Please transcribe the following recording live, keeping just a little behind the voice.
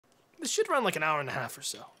This should run like an hour and a half or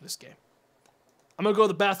so, this game. I'm gonna go to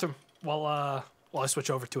the bathroom while I switch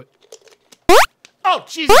over to it. Oh,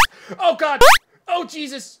 Jesus! Oh, God! Oh,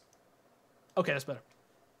 Jesus! Okay, that's better.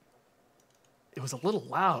 It was a little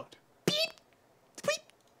loud. Beep! Beep!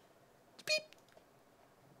 Beep!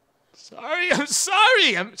 Sorry, I'm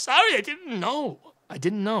sorry! I'm sorry, I didn't know. I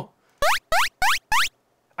didn't know.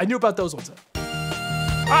 I knew about those ones, though.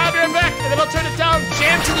 I'll be right back, and then I'll turn it down,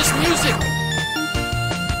 jam to this music.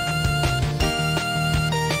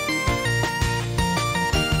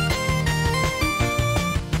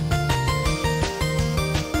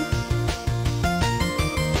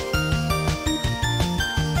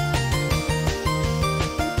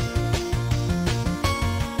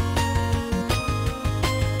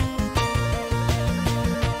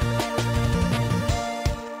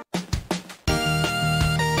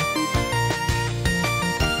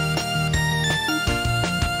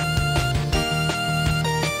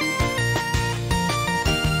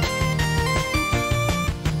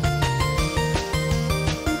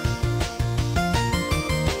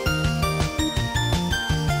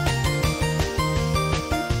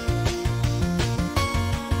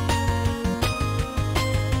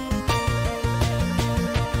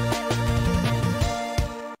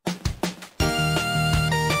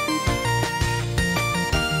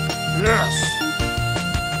 Yes!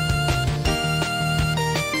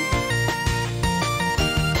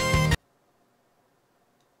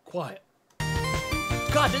 Quiet.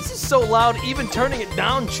 God, this is so loud, even turning it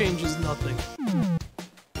down changes nothing.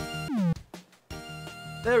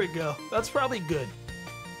 There we go. That's probably good.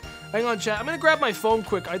 Hang on, chat. I'm gonna grab my phone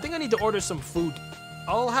quick. I think I need to order some food.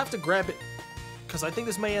 I'll have to grab it, because I think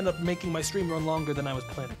this may end up making my stream run longer than I was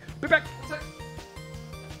planning. Be back. One sec.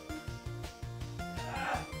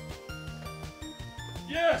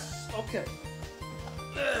 Yes! Okay.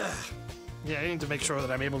 Yeah, I need to make sure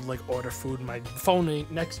that I'm able to, like, order food. My phone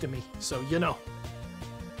ain't next to me, so you know.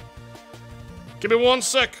 Give me 1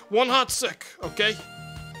 sec. 1 hot sec, okay?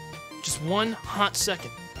 Just 1 hot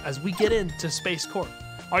second as we get into Space Court.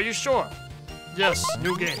 Are you sure? Yes,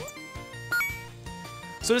 new game.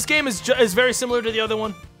 So this game is very similar to the other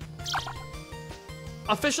one.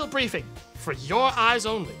 Official briefing. For your eyes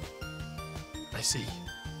only. I see.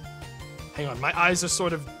 Hang on, my eyes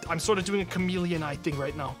are I'm sort of doing a chameleon eye thing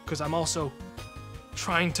right now, because I'm also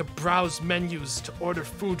trying to browse menus to order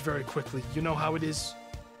food very quickly. You know how it is.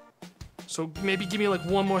 So maybe give me like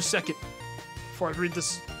 1 more second before I read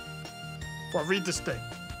this thing.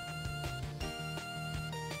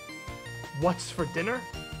 What's for dinner?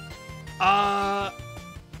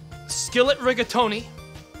 Skillet rigatoni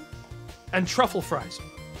and truffle fries.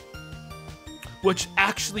 Which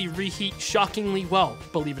actually reheat shockingly well,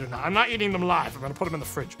 believe it or not. I'm not eating them live. I'm gonna put them in the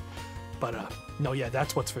fridge. But, no, yeah,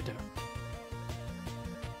 that's what's for dinner.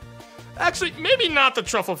 Actually, maybe not the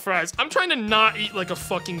truffle fries. I'm trying to not eat like a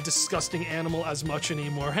fucking disgusting animal as much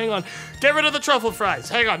anymore. Hang on. Get rid of the truffle fries.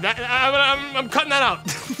 Hang on. I'm cutting that out.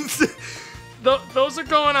 Those are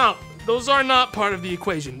going out. Those are not part of the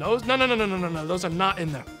equation. No. Those are not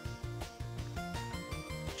in there.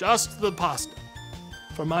 Just the pasta.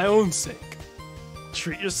 For my own sake.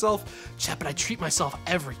 Treat yourself? Chat, but I treat myself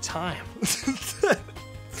every time.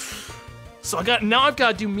 So now I've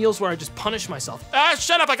got to do meals where I just punish myself.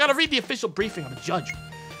 Shut up, I gotta read the official briefing. I'm a judge.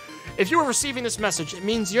 If you are receiving this message, it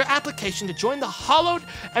means your application to join the hallowed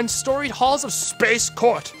and storied halls of Space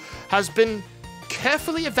Court has been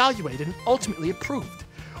carefully evaluated and ultimately approved.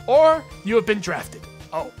 Or you have been drafted.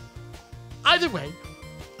 Oh. Either way,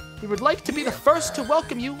 we would like to be the first to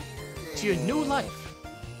welcome you to your new life.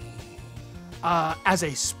 As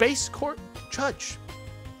a Space Court judge.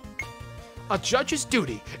 A judge's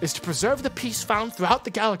duty is to preserve the peace found throughout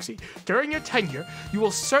the galaxy. During your tenure, you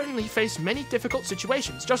will certainly face many difficult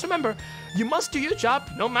situations. Just remember, you must do your job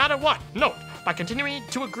no matter what. Note, by continuing,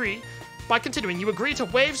 you agree to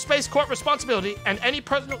waive Space Court responsibility and any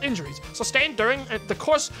personal injuries sustained during the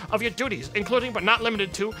course of your duties, including but not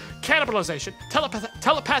limited to cannibalization,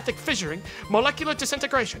 telepathic fissuring, molecular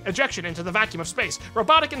disintegration, ejection into the vacuum of space,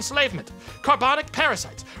 robotic enslavement, carbonic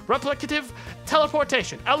parasites, replicative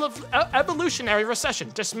teleportation, evolutionary recession,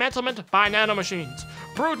 dismantlement by nanomachines,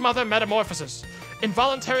 broodmother metamorphosis,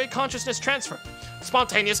 involuntary consciousness transfer,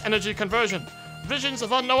 spontaneous energy conversion, visions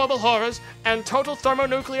of unknowable horrors, and total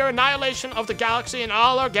thermonuclear annihilation of the galaxy and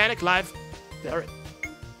all organic life. There it.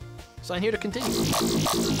 Sign here to continue.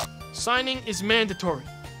 Signing is mandatory.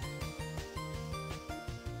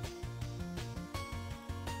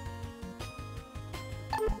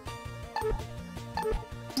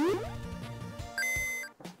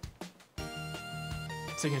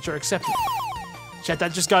 Signature accepted. Chat,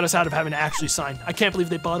 that just got us out of having to actually sign. I can't believe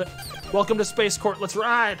they bought it. Welcome to Space Court. Let's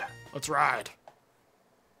ride. Let's ride.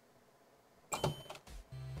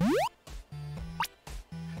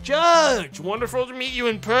 Judge, wonderful to meet you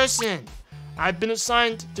in person. I've been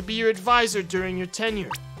assigned to be your advisor during your tenure.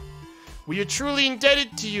 We are truly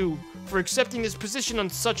indebted to you for accepting this position on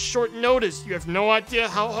such short notice. You have no idea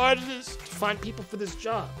how hard it is to find people for this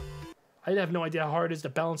job. I have no idea how hard it is to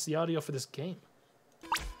balance the audio for this game.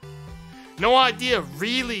 No idea,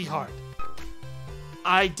 really hard.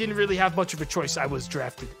 I didn't really have much of a choice. I was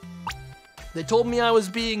drafted. They told me I was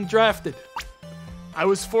being drafted. I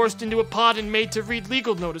was forced into a pod and made to read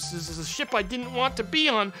legal notices as a ship I didn't want to be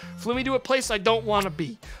on flew me to a place I don't want to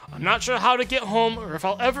be. I'm not sure how to get home or if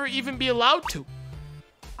I'll ever even be allowed to.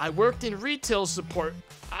 I worked in retail support.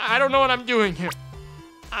 I don't know what I'm doing here.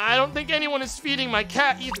 I don't think anyone is feeding my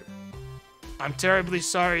cat either. I'm terribly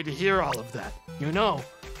sorry to hear all of that. You know,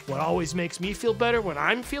 what always makes me feel better when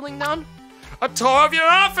I'm feeling down? A tour of your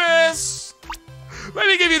office! Let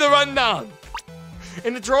me give you the rundown.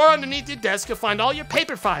 In the drawer underneath your desk, you'll find all your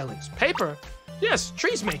paper filings. Paper? Yes,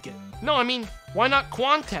 trees make it. No, I mean, why not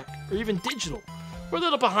Quantec or even digital? We're a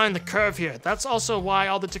little behind the curve here. That's also why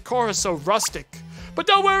all the decor is so rustic. But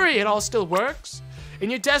don't worry, it all still works. In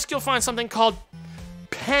your desk, you'll find something called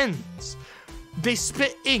pens. They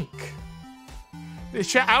spit ink.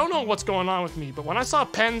 I don't know what's going on with me, but when I saw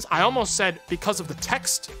pens, I almost said, because of the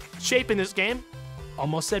text shape in this game,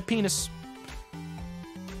 almost said penis.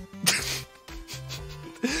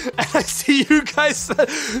 And I see you guys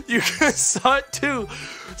saw it too.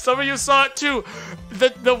 Some of you saw it too.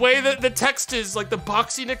 The way that the text is, like the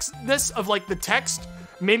boxiness of like the text,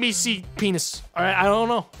 made me see penis. All right, I don't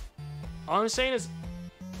know. All I'm saying is,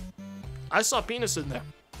 I saw penis in there.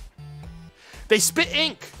 They spit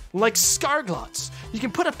ink like scarglots. You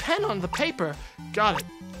can put a pen on the paper. Got it.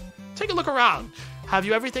 Take a look around. Have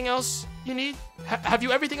you everything else you need? Have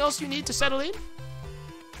you everything else you need to settle in?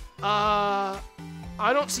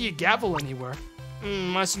 I don't see a gavel anywhere.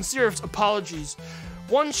 My sincerest apologies.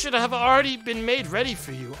 One should have already been made ready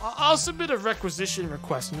for you. I'll submit a requisition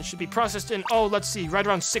request and it should be processed in, let's see, right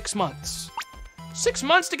around 6 months. 6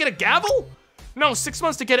 months to get a gavel? No, 6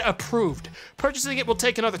 months to get it approved. Purchasing it will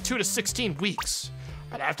take another 2 to 16 weeks.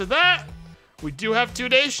 But after that, we do have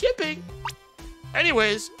 2-day shipping.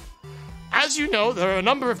 Anyways, as you know, there are a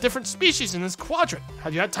number of different species in this quadrant.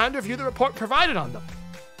 Have you had time to review the report provided on them?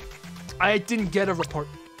 I didn't get a report.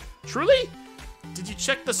 Truly? Did you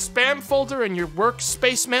check the spam folder in your work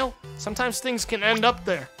space mail? Sometimes things can end up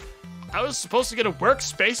there. I was supposed to get a work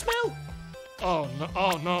space mail? Oh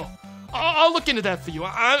no. I'll look into that for you.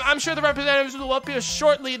 I'm sure the representatives will appear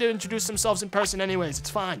shortly to introduce themselves in person anyways. It's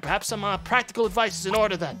fine. Perhaps some practical advice is in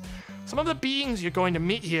order then. Some of the beings you're going to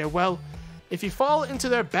meet here, well, if you fall into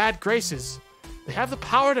their bad graces, they have the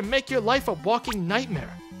power to make your life a walking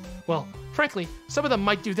nightmare. Well, frankly, some of them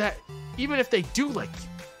might do that even if they do like you.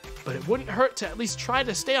 But it wouldn't hurt to at least try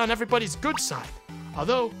to stay on everybody's good side.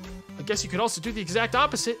 Although, I guess you could also do the exact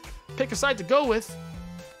opposite. Pick a side to go with.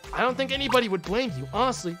 I don't think anybody would blame you.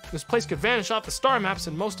 Honestly, this place could vanish off the star maps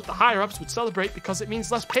and most of the higher-ups would celebrate because it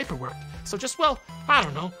means less paperwork. So just, well, I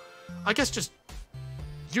don't know. I guess just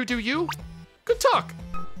you do you. Good talk.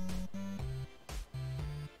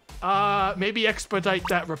 Maybe expedite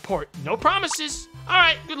that report. No promises. All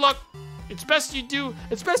right, good luck. It's best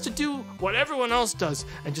to do what everyone else does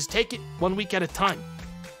and just take it 1 week at a time.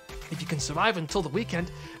 If you can survive until the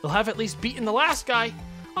weekend, you'll have at least beaten the last guy.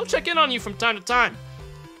 I'll check in on you from time to time.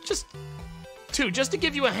 Just to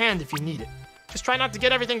give you a hand if you need it. Just try not to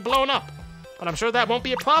get everything blown up. But I'm sure that won't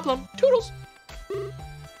be a problem. Toodles.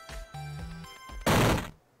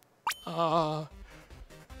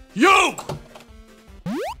 You!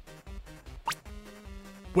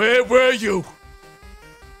 Where were you?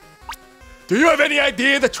 Do you have any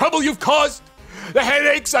idea the trouble you've caused? The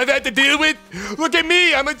headaches I've had to deal with? Look at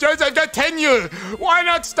me, I'm a judge, I've got tenure. Why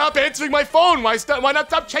not stop answering my phone? Why not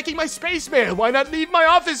stop checking my space mail? Why not leave my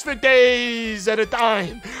office for days at a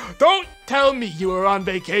time? Don't tell me you were on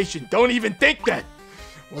vacation. Don't even think that.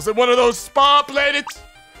 Was it one of those spa planets?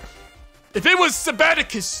 If it was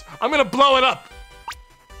Sabbaticus, I'm gonna blow it up.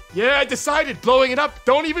 Yeah, I decided, blowing it up.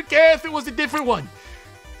 Don't even care if it was a different one.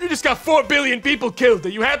 You just got 4 billion people killed. Are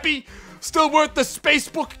you happy? Still worth the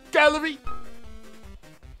Spacebook gallery?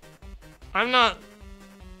 I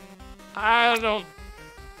don't.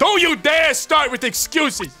 Don't you dare start with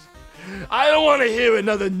excuses! I don't want to hear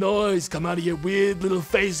another noise come out of your weird little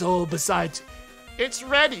face hole besides. It's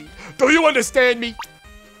ready. Do you understand me?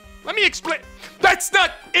 Let me explain. That's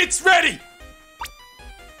not. It's ready!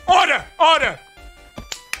 Order! Order!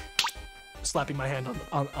 Slapping my hand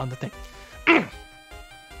on the thing.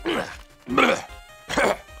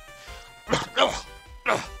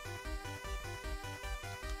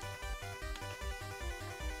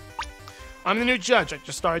 I'm the new judge. I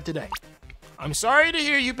just started today. I'm sorry to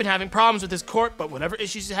hear you've been having problems with this court, but whatever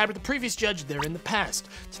issues you had with the previous judge, they're in the past.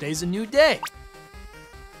 Today's a new day.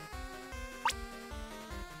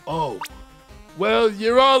 Oh. Well,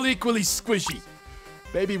 you're all equally squishy.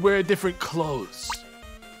 Maybe wear different clothes.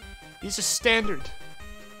 These are standard.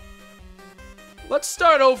 Let's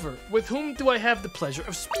start over. With whom do I have the pleasure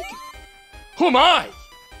of speaking? Who am I?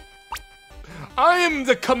 I am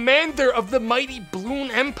the commander of the mighty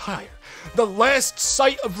Bloon Empire, the last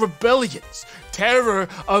sight of rebellions, terror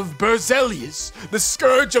of Berzelius, the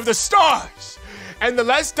scourge of the stars. And the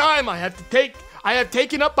less time I have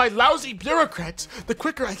taken up by lousy bureaucrats, the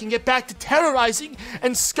quicker I can get back to terrorizing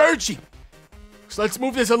and scourging. So let's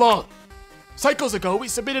move this along. Cycles ago, we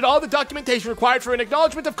submitted all the documentation required for an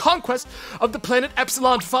acknowledgement of conquest of the planet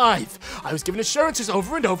Epsilon 5. I was given assurances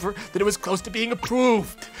over and over that it was close to being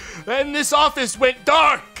approved. Then this office went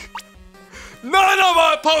dark. None of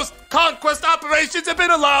our post-conquest operations have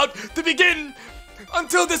been allowed to begin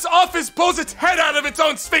until this office pulls its head out of its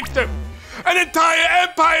own sphincter. An entire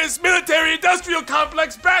empire's military-industrial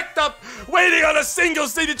complex backed up, waiting on a single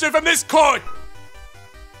signature from this court.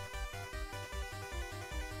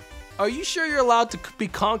 Are you sure you're allowed to be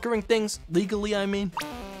conquering things legally, I mean?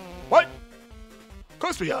 What? Of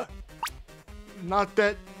course we are. Not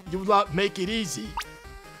that you lot make it easy.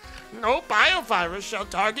 No biovirus shall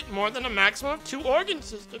target more than a maximum of 2 organ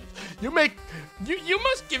systems. You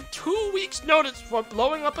must give 2 weeks notice for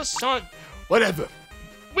blowing up a sun. Whatever.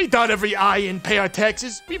 We dot every I and pay our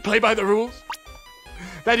taxes. We play by the rules.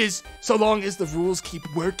 That is, so long as the rules keep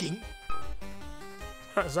working.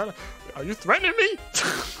 Are you threatening me?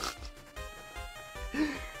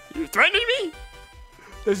 You threatening me?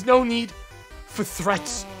 There's no need for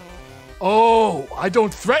threats. Oh, I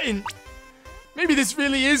don't threaten. Maybe this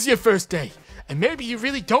really is your first day, and maybe you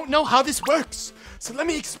really don't know how this works. So let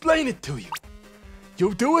me explain it to you.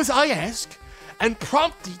 You'll do as I ask, and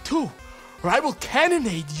promptly too, or I will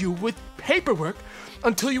cannonade you with paperwork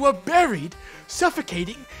until you are buried,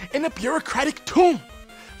 suffocating in a bureaucratic tomb,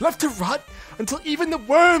 left to rot until even the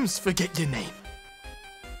worms forget your name.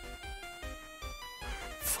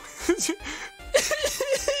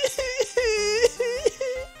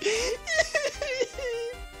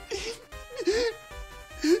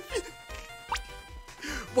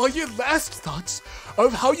 While your last thoughts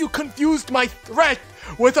of how you confused my threat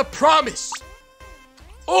with a promise.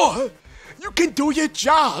 Or you can do your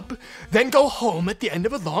job, then go home at the end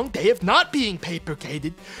of a long day of not being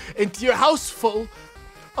paper-cated into your house full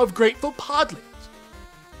of grateful podlings.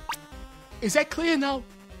 Is that clear now?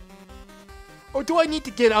 Or do I need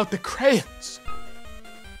to get out the crayons?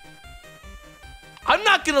 I'm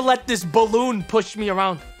not gonna let this balloon push me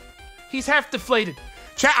around. He's half deflated.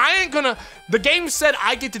 Chat, I ain't gonna... The game said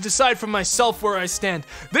I get to decide for myself where I stand.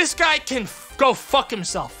 This guy can go fuck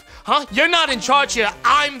himself. Huh? You're not in charge here.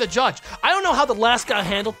 I'm the judge. I don't know how the last guy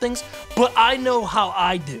handled things, but I know how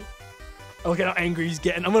I do. Look at how angry he's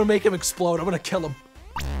getting. I'm gonna make him explode. I'm gonna kill him.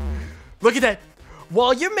 Look at that.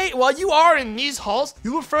 While you are in these halls,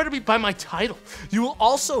 you refer to me by my title. You will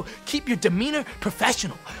also keep your demeanor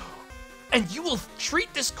professional. And you will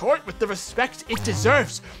treat this court with the respect it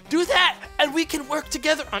deserves. Do that, and we can work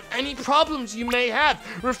together on any problems you may have.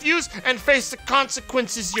 Refuse and face the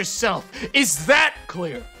consequences yourself. Is that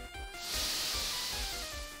clear?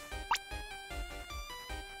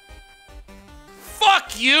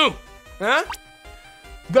 Fuck you! Huh?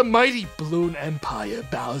 The mighty Bloon Empire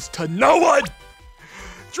bows to no one!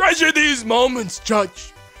 Treasure these moments,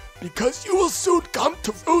 Judge, because you will soon come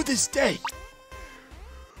to rue this day.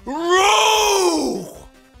 Rue!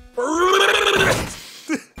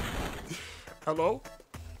 Hello?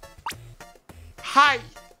 Hi.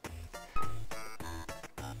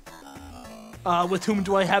 With whom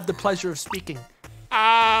do I have the pleasure of speaking?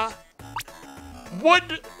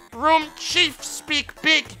 Would room chief speak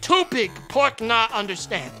big, too big, pork not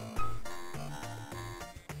understand.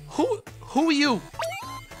 Who are you?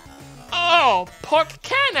 Oh, pork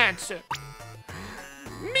can answer.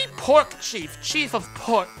 Me pork chief, chief of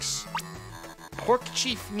porks. Pork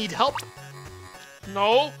chief need help?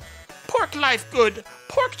 No. Pork life good.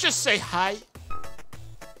 Pork just say hi.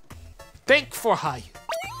 Thank for hi.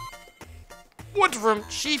 Woodroom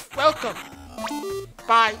chief welcome.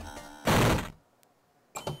 Bye.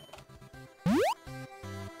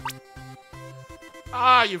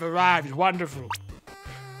 Ah, you've arrived. Wonderful.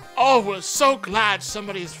 Oh, we're so glad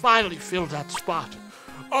somebody has finally filled that spot.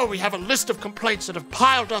 Oh, we have a list of complaints that have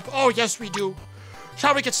piled up. Oh, yes, we do.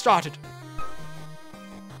 Shall we get started?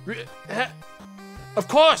 Of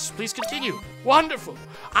course, please continue. Wonderful.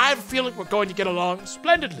 I have a feeling we're going to get along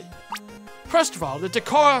splendidly. First of all, the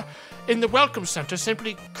decor in the Welcome Center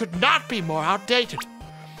simply could not be more outdated.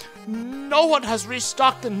 No one has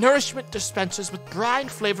restocked the nourishment dispensers with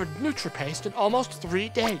brine-flavored NutriPaste in almost 3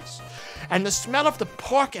 days. And the smell of the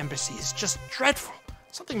pork embassy is just dreadful.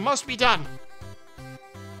 Something must be done.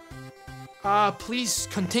 Please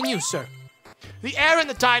continue, sir. The air in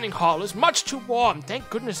the dining hall is much too warm. Thank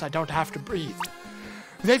goodness I don't have to breathe.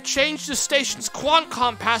 They've changed the station's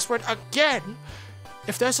Qualcomm password again.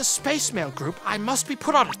 If there's a space mail group, I must be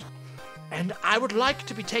put on it. And I would like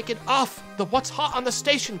to be taken off the What's Hot on the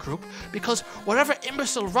Station group because whatever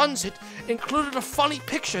imbecile runs it included a funny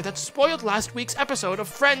picture that spoiled last week's episode of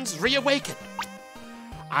Friends Reawakened.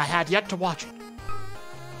 I had yet to watch it.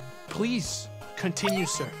 Please continue,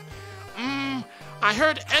 sir. I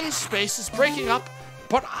heard N-Space is breaking up,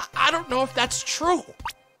 but I don't know if that's true.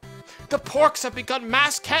 The porks have begun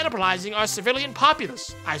mass cannibalizing our civilian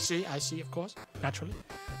populace. I see, of course, naturally.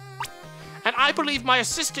 And I believe my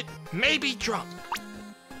assistant may be drunk.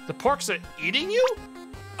 The porks are eating you?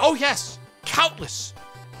 Oh yes, countless.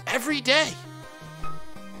 Every day.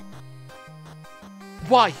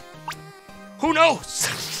 Why? Who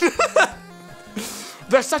knows?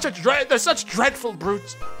 They're such dreadful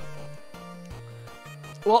brutes.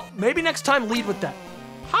 Well, maybe next time lead with that.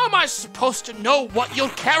 How am I supposed to know what you'll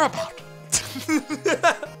care about?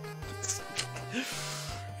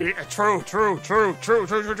 Yeah, true.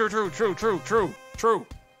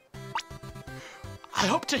 I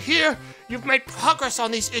hope to hear you've made progress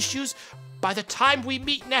on these issues by the time we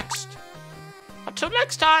meet next. Until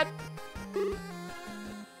next time.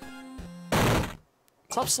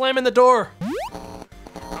 Stop slamming the door.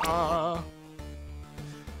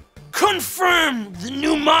 Confirmed! The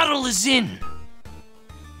new model is in.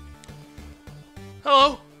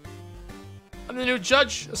 Hello. I'm the new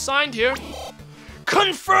judge assigned here.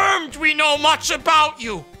 Confirmed we know much about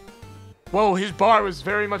you! Whoa, his bar was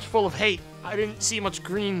very much full of hate. I didn't see much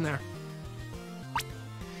green there.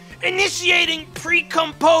 Initiating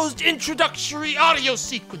pre-composed introductory audio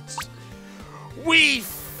sequence. We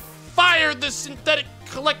fired the synthetic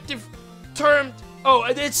collective termed... Oh,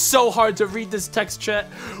 it's so hard to read this text chat.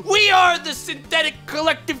 We are the synthetic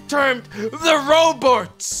collective termed the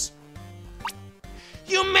Robots.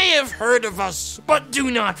 You may have heard of us, but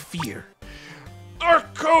do not fear. Our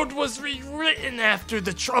code was rewritten after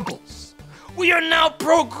the Troubles. We are now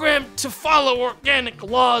programmed to follow organic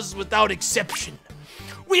laws without exception.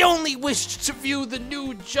 We only wished to view the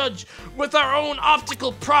new judge with our own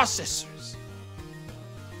optical processors.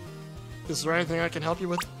 Is there anything I can help you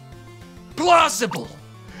with? Plausible.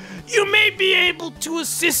 You may be able to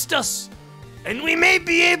assist us, and we may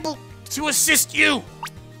be able to assist you.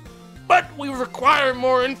 But we require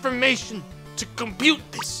more information to compute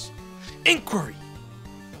this. Inquiry.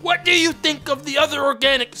 What do you think of the other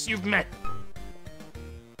organics you've met?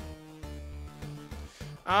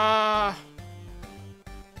 That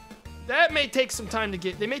may take some time to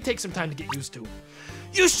get, they may take some time to get used to.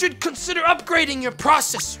 You should consider upgrading your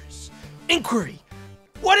processors. Inquiry.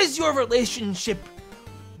 What is your relationship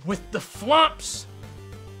with the Flomps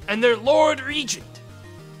and their Lord Regent?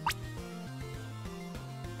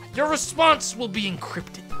 Your response will be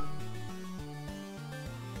encrypted.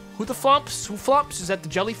 Who the Flomps? Who Flomps? Is that the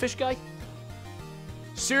jellyfish guy?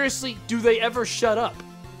 Seriously, do they ever shut up?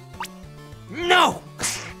 No!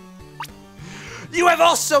 You have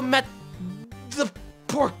also met the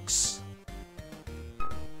Porks.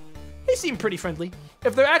 They seem pretty friendly.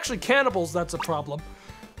 If they're actually cannibals, that's a problem.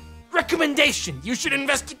 Recommendation, you should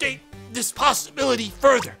investigate this possibility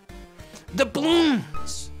further. The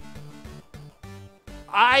Balloons.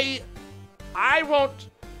 I won't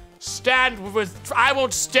stand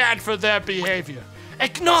for their behavior.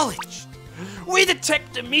 Acknowledged. We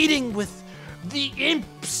detect a meeting with the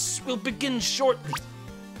imps will begin shortly.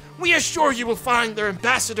 We are sure you will find their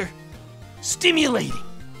ambassador stimulating.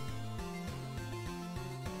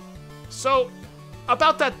 So,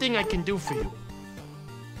 about that thing I can do for you.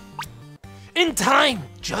 In time,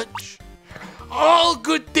 Judge. All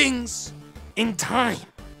good things in time.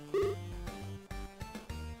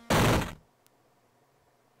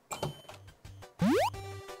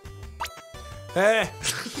 Hey,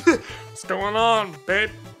 what's going on,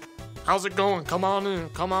 babe? How's it going? Come on in,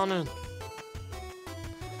 come on in.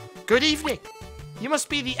 Good evening. You must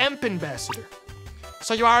be the Emp ambassador.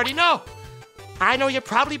 So you already know. I know you're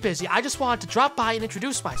probably busy. I just wanted to drop by and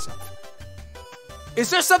introduce myself. Is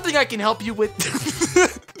there something I can help you with?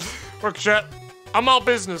 Look, chat, I'm all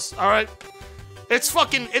business, all right? It's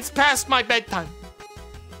past my bedtime.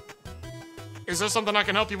 Is there something I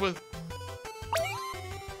can help you with?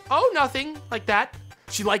 Oh, nothing. Like that.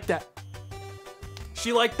 She liked that.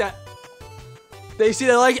 She liked that. They see,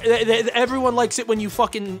 everyone likes it when you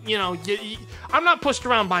fucking, you know, I'm not pushed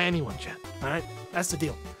around by anyone, Chet. Alright? That's the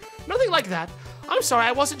deal. Nothing like that. I'm sorry,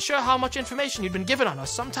 I wasn't sure how much information you'd been given on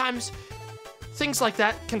us. Sometimes things like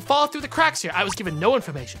that can fall through the cracks here. I was given no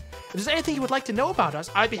information. If there's anything you would like to know about us,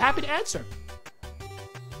 I'd be happy to answer.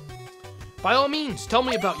 By all means, tell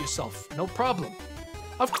me about yourself. No problem.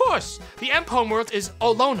 Of course, the Emp homeworld is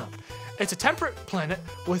Olona. It's a temperate planet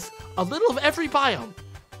with a little of every biome,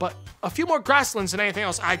 but a few more grasslands than anything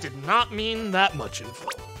else. I did not mean that much info.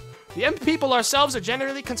 The Emp people ourselves are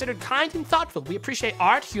generally considered kind and thoughtful. We appreciate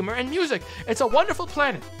art, humor, and music. It's a wonderful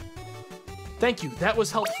planet. Thank you, that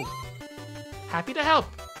was helpful. Happy to help.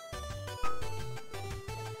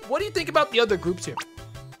 What do you think about the other groups here?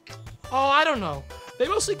 Oh, I don't know. They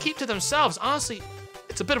mostly keep to themselves. Honestly,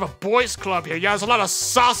 it's a bit of a boys' club here. Yeah, there's a lot of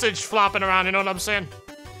sausage flopping around, you know what I'm saying?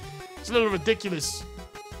 It's a little ridiculous.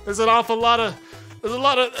 There's a lot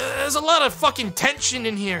of fucking tension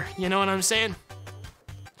in here, you know what I'm saying?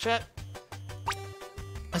 Chet,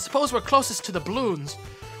 I suppose we're closest to the balloons.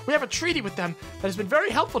 We have a treaty with them that has been very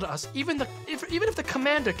helpful to us, even if the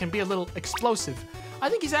commander can be a little explosive. I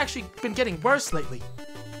think he's actually been getting worse lately.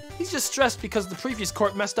 He's just stressed because the previous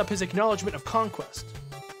court messed up his acknowledgement of conquest.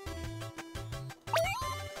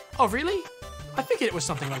 Oh, really? I figured it was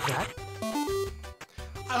something like that.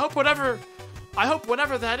 I hope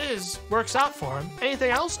whatever that is works out for him.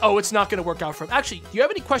 Anything else? Oh, it's not gonna work out for him. Actually, do you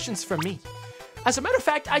have any questions for me? As a matter of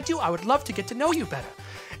fact, I do. I would love to get to know you better.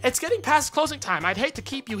 It's getting past closing time. I'd hate to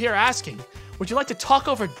keep you here asking. Would you like to talk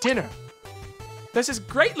over dinner? There's this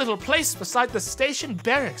great little place beside the station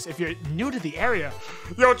barracks if you're new to the area.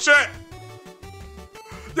 Yo, Chet!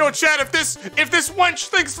 If this wench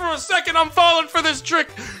thinks for a second I'm falling for this trick,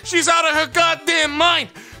 she's out of her goddamn mind.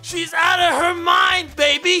 She's out of her mind,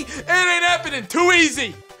 baby. It ain't happening. Too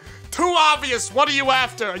easy. Too obvious. What are you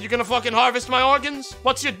after? Are you gonna fucking harvest my organs?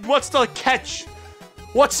 What's the catch?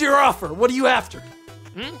 What's your offer? What are you after?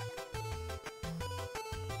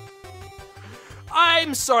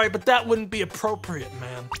 I'm sorry, but that wouldn't be appropriate,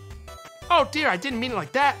 man. Oh dear, I didn't mean it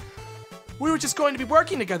like that. We were just going to be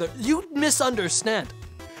working together. You misunderstand.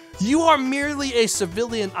 You are merely a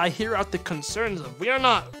civilian I hear out the concerns of. We are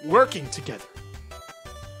not working together.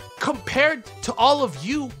 Compared to all of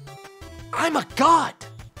you, I'm a god.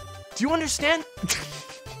 Do you understand?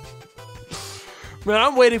 Man,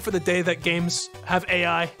 I'm waiting for the day that games have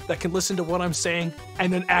AI that can listen to what I'm saying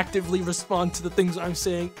and then actively respond to the things I'm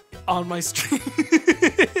saying on my stream.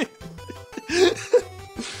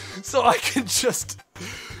 So I can just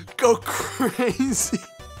go crazy.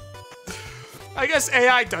 I guess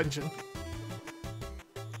AI dungeon.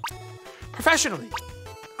 Professionally,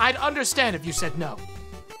 I'd understand if you said no.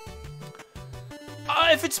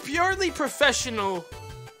 If it's purely professional,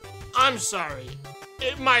 I'm sorry.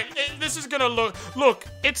 This is gonna look,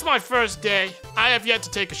 it's my first day. I have yet to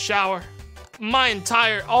take a shower.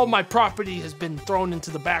 All my property has been thrown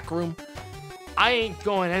into the back room. I ain't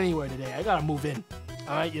going anywhere today. I gotta move in.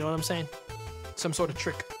 All right, you know what I'm saying? Some sort of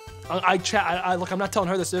trick. Look, I'm not telling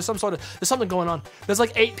her this. There's something going on. There's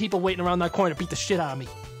like 8 people waiting around that corner to beat the shit out of me.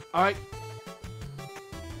 All right?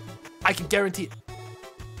 I can guarantee it.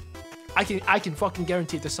 I can fucking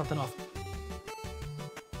guarantee it. There's something off.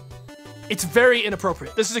 It's very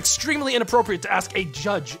inappropriate. This is extremely inappropriate to ask a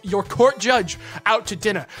judge, your court judge, out to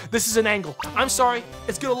dinner. This is an angle. I'm sorry.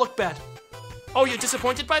 It's gonna look bad. Oh, you're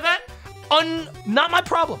disappointed by that? Not my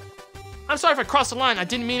problem. I'm sorry if I crossed the line. I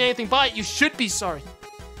didn't mean anything by it. You should be sorry.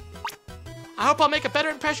 I hope I'll make a better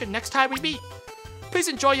impression next time we meet. Please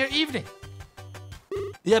enjoy your evening.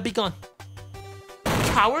 Yeah, be gone.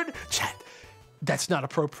 Coward? Chat, that's not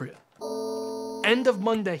appropriate. End of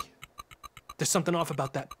Monday. There's something off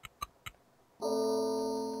about that.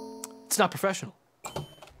 It's not professional.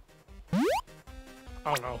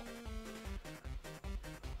 Oh no.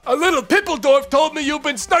 A little Pippeldorf told me you've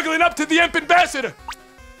been snuggling up to the Imp Ambassador.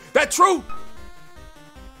 That true?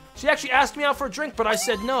 She actually asked me out for a drink, but I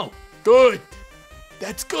said no. Good.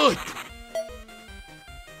 That's good.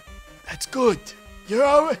 That's good. You're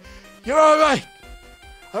all right. You're all right.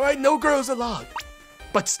 All right, no girls allowed.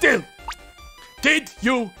 But still, did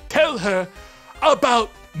you tell her about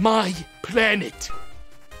my planet?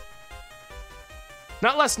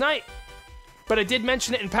 Not last night, but I did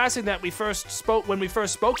mention it in passing that when we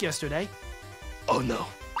first spoke yesterday. Oh no.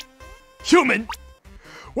 Human?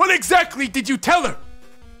 What exactly did you tell her?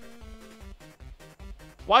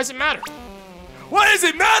 Why does it matter? Why does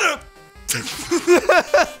it matter?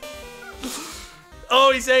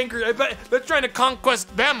 Oh, he's angry. I bet they're trying to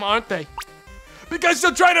conquest them, aren't they? Because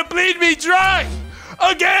she'll try to bleed me dry!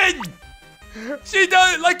 Again! She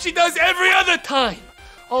does it like she does every other time!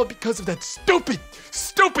 All because of that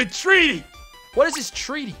stupid treaty! What is this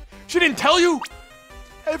treaty? She didn't tell you?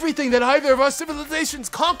 Everything that either of our civilizations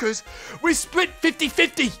conquers, we split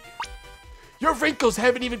 50-50. Your wrinkles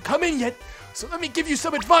haven't even come in yet, so let me give you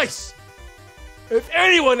some advice. If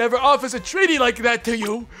anyone ever offers a treaty like that to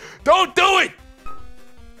you, don't do it!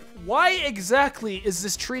 Why exactly is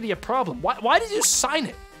this treaty a problem? Why did you sign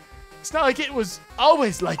it? It's not like it was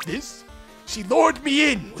always like this. She lured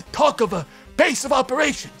me in with talk of a base of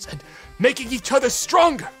operations and making each other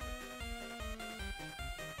stronger.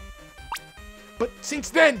 But since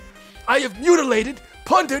then, I have mutilated,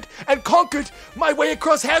 plundered, and conquered my way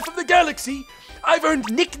across half of the galaxy. I've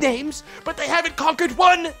earned nicknames, but they haven't conquered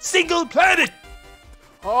one single planet.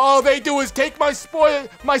 All they do is take my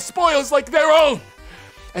spoils like their own,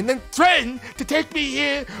 and then threaten to take me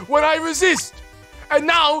here when I resist. And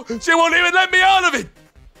now she won't even let me out of it.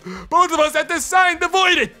 Both of us had to sign the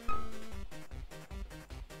void it.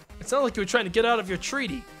 It sounded like you were trying to get out of your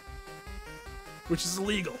treaty, which is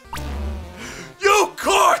illegal. You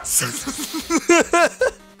courts!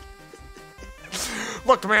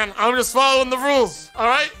 Look, man, I'm just following the rules, all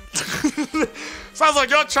right? Sounds like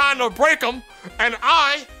you're trying to break them, and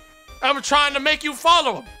I am trying to make you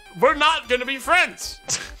follow them. We're not gonna be friends.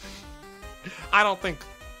 I don't think.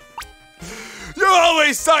 You're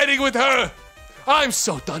always siding with her. I'm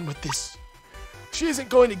so done with this. She isn't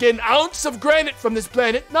going to get an ounce of granite from this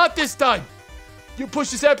planet, not this time. You push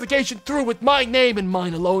this application through with my name and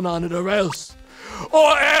mine alone on it, or else.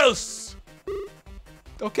 Or else!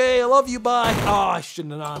 Okay, I love you, bye. Oh, I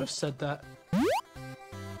shouldn't not have said that.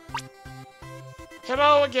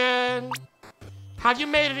 Hello again. Have you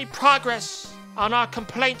made any progress on our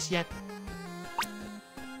complaints yet?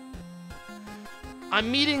 I'm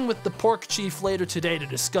meeting with the pork chief later today to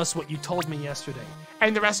discuss what you told me yesterday.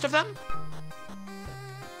 And the rest of them?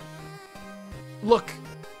 Look,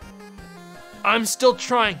 I'm still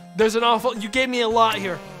trying. There's an awful... You gave me a lot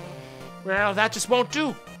here. Well, that just won't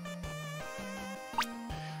do.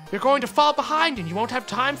 You're going to fall behind and you won't have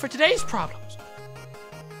time for today's problems.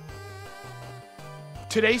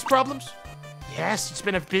 Today's problems? Yes, it's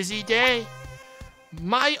been a busy day.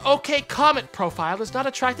 My OK Comet profile is not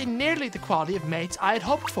attracting nearly the quality of mates I had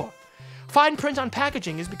hoped for. Fine print on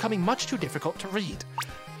packaging is becoming much too difficult to read.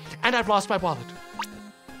 And I've lost my wallet.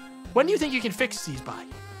 When do you think you can fix these by?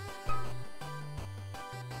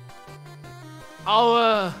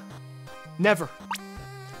 Never.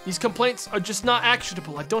 These complaints are just not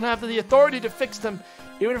actionable. I don't have the authority to fix them,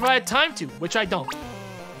 even if I had time to, which I don't.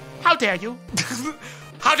 How dare you?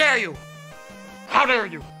 How dare you? How dare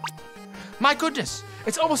you? My goodness,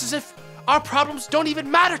 it's almost as if our problems don't even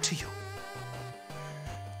matter to you.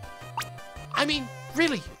 I mean,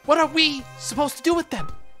 really, what are we supposed to do with them?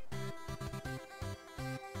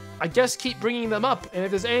 I guess keep bringing them up, and if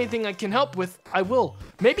there's anything I can help with, I will.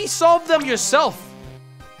 Maybe solve them yourself.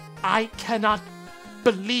 I cannot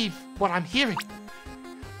believe what I'm hearing.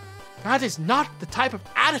 That is not the type of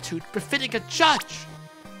attitude befitting a judge.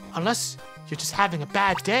 Unless you're just having a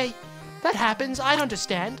bad day. That happens, I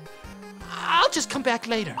understand. I'll just come back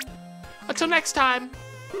later. Until next time.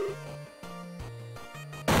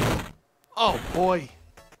 Oh boy.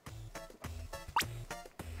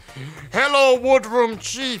 Hello, Woodroom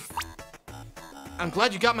Chief. I'm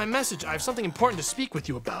glad you got my message. I have something important to speak with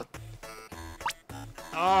you about.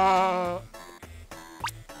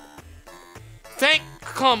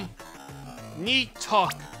 Need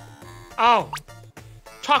talk. Oh.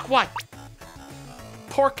 Talk what?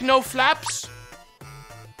 Pork no flaps?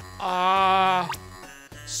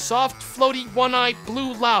 Soft floaty one-eyed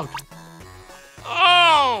blue loud.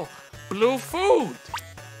 Oh! Blue food.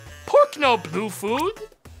 Pork no blue food?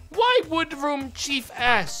 Why would Room Chief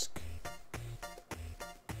ask?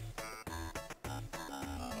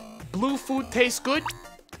 Blue food tastes good?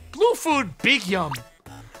 Blue food big yum.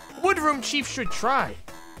 Woodroom Chief should try.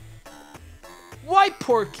 Why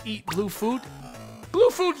pork eat blue food? Blue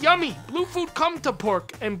food yummy. Blue food come to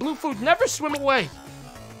pork, and blue food never swim away.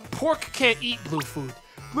 Pork can't eat blue food.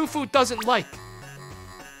 Blue food doesn't like.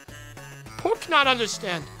 Pork not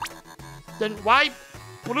understand. Then why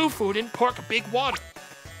blue food in pork big water?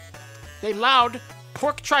 They loud,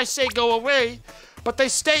 pork try say go away, but they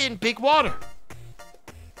stay in big water.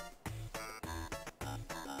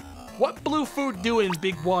 What blue food do in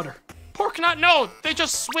big water? Pork not know, they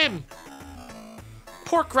just swim.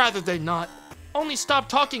 Pork rather they not. Only stop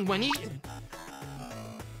talking when eating.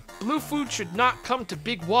 Blue food should not come to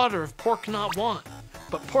big water if pork not want.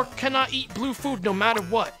 But pork cannot eat blue food no matter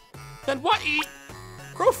what. Then what eat?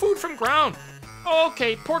 Grow food from ground.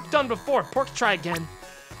 Okay, Pork done before. Pork, try again.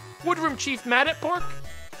 Woodroom Chief mad at Pork?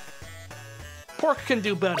 Pork can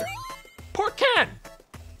do better. Pork can!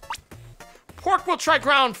 Pork will try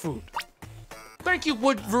ground food. Thank you,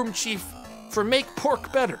 Woodroom Chief, for make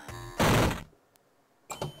Pork better.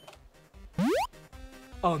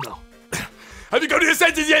 Oh no. Have you come to your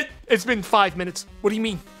senses yet? It's been 5 minutes. What do you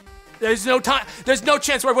mean? There's no time. There's no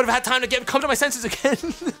chance where I would have had time to come to my senses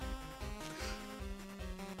again.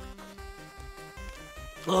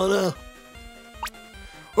 Oh no.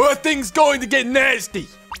 Oh, things going to get nasty.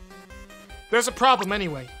 There's a problem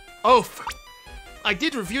anyway. Oof. I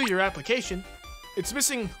did review your application. It's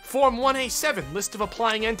missing Form 1A7, list of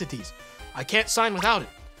applying entities. I can't sign without it.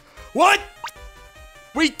 What?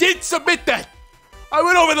 We did submit that. I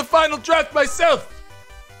went over the final draft myself.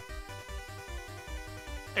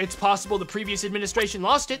 It's possible the previous administration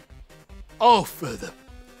lost it. Oh, further.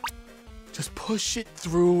 Just push it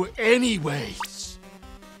through anyways.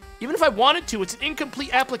 Even if I wanted to, it's an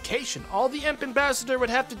incomplete application. All the Imp Ambassador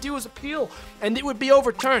would have to do is appeal, and it would be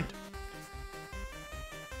overturned.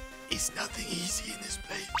 It's nothing easy in this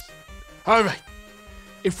place. All right.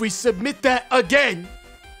 If we submit that again,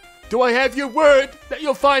 do I have your word that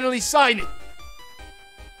you'll finally sign it?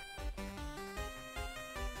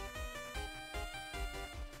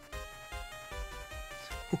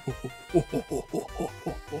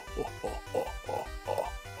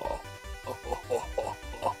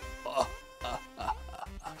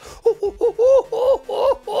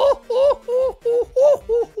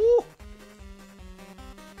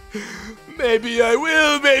 Maybe I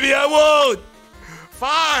will, maybe I won't.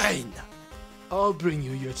 Fine. I'll bring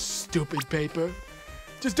you your stupid paper.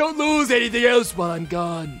 Just don't lose anything else while I'm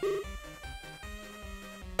gone.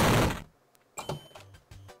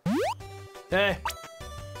 Hey.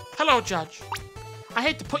 Hello, Judge. I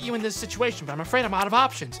hate to put you in this situation, but I'm afraid I'm out of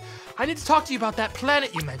options. I need to talk to you about that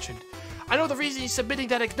planet you mentioned. I know the reason he's submitting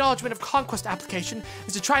that acknowledgement of conquest application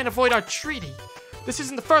is to try and avoid our treaty. This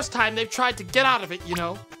isn't the first time they've tried to get out of it, you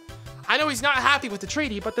know. I know he's not happy with the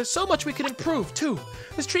treaty, but there's so much we could improve, too.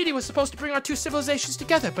 This treaty was supposed to bring our two civilizations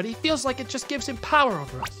together, but he feels like it just gives him power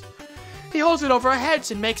over us. He holds it over our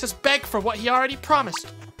heads and makes us beg for what he already promised.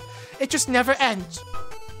 It just never ends.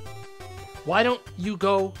 Why don't you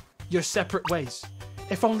go your separate ways?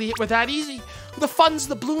 If only it were that easy. The funds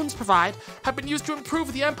the balloons provide have been used to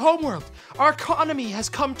improve the Amp homeworld. Our economy has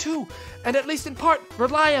come too, and at least in part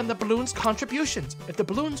rely on the balloons' contributions. If the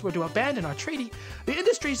balloons were to abandon our treaty, the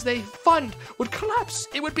industries they fund would collapse.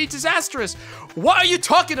 It would be disastrous. What are you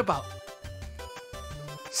talking about?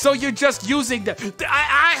 So you're just using them.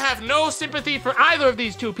 I have no sympathy for either of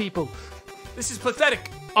these two people. This is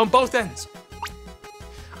pathetic on both ends.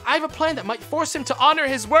 I have a plan that might force him to honor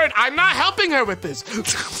his word. I'm not helping her with this.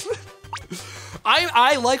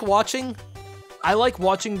 I like watching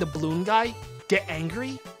the balloon guy get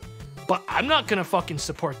angry, but I'm not gonna fucking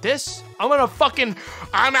support this.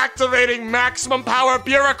 I'm activating maximum power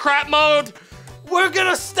bureaucrat mode. We're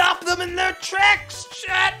gonna stop them in their tracks,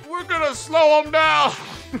 chat. We're gonna slow them down.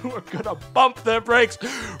 We're gonna bump their brakes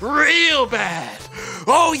real bad.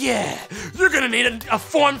 Oh yeah, you're gonna need a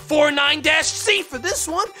Form 49-C for this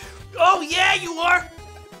one. Oh yeah, you are.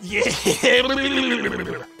 Yeah.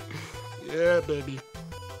 Yeah, baby.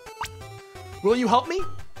 Will you help me?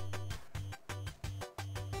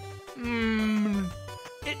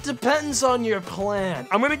 It depends on your plan.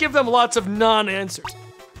 I'm gonna give them lots of non-answers.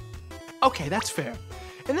 Okay, that's fair.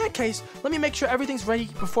 In that case, let me make sure everything's ready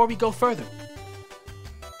before we go further.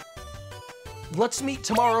 Let's meet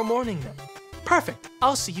tomorrow morning then. Perfect.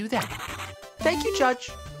 I'll see you then. Thank you,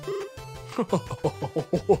 Judge.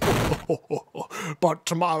 But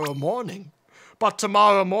tomorrow morning,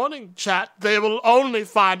 chat, they will only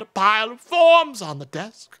find a pile of forms on the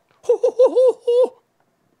desk.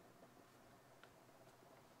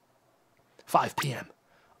 5 p.m.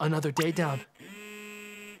 Another day down.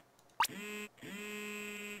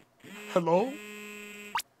 Hello?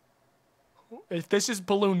 If this is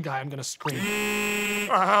Balloon Guy, I'm gonna scream.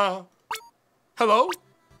 Hello?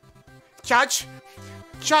 Judge?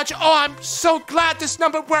 Judge, oh, I'm so glad this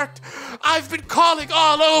number worked. I've been calling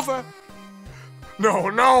all over. No.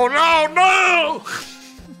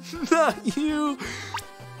 Not you.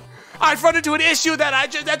 I've run into an issue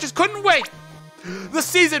that just couldn't wait. The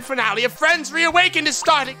season finale of Friends Reawakened is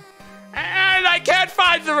starting, and I can't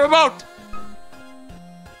find the remote.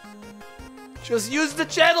 Just use the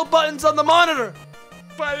channel buttons on the monitor.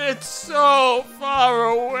 But it's so far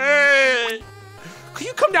away. Could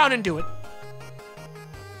you come down and do it?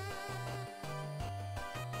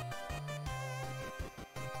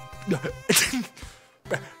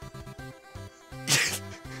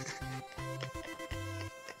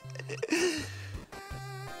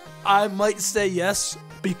 I might say yes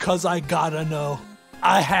because I gotta know.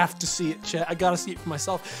 I have to see it, chat. I gotta see it for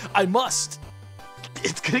myself. I must.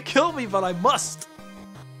 It's gonna kill me, but I must.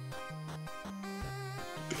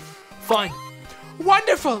 Fine.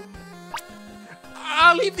 Wonderful!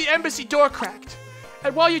 I'll leave the embassy door cracked.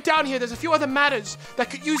 And while you're down here, there's a few other matters that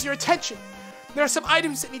could use your attention. There are some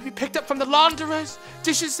items that need to be picked up from the launderers,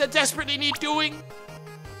 dishes that desperately need doing.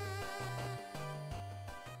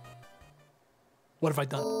 What have I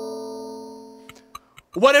done?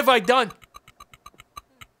 What have I done?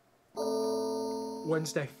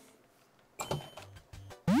 Wednesday.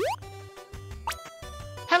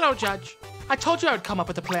 Hello, Judge. I told you I would come up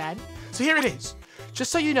with a plan, so here it is.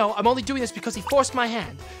 Just so you know, I'm only doing this because he forced my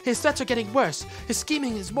hand. His threats are getting worse, his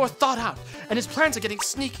scheming is more thought out, and his plans are getting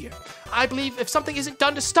sneakier. I believe if something isn't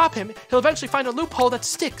done to stop him, he'll eventually find a loophole that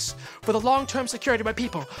sticks. For the long-term security of my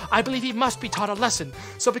people, I believe he must be taught a lesson.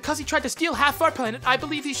 So because he tried to steal half our planet, I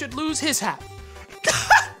believe he should lose his half.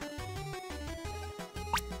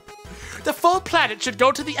 The full planet should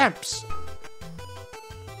go to the Emps.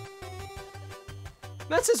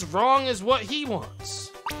 That's as wrong as what he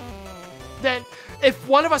wants. Then, if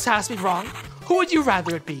one of us has to be wrong, who would you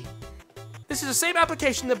rather it be? This is the same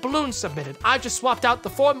application that Balloon submitted. I just swapped out the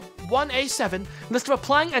Form 1A7 list of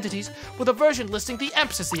applying entities with a version listing the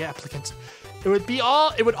Emps as the applicant.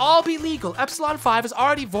 It would all be legal. Epsilon 5 is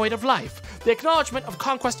already void of life. The acknowledgement of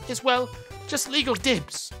conquest is, well, just legal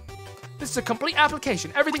dibs. This is a complete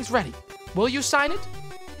application. Everything's ready. Will you sign it?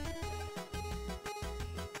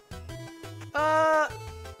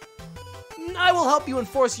 I will help you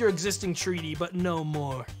enforce your existing treaty, but no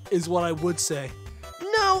more, is what I would say.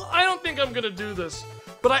 No, I don't think I'm gonna do this.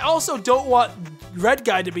 But I also don't want Red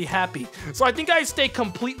Guy to be happy, so I think I stay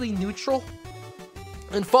completely neutral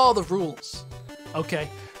and follow the rules. Okay,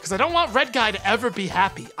 because I don't want Red Guy to ever be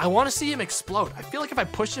happy. I want to see him explode. I feel like if I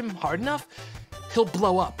push him hard enough, he'll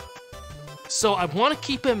blow up. So I want to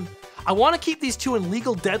keep him... I want to keep these two in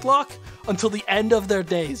legal deadlock until the end of their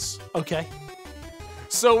days, okay?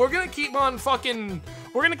 So we're gonna keep on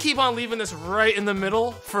leaving this right in the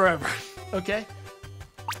middle forever, okay?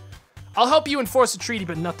 I'll help you enforce the treaty,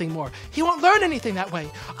 but nothing more. He won't learn anything that way.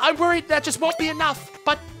 I'm worried that just won't be enough,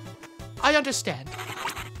 but I understand.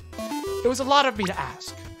 It was a lot of me to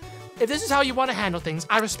ask. If this is how you want to handle things,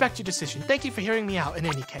 I respect your decision. Thank you for hearing me out in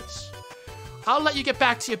any case. I'll let you get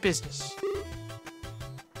back to your business.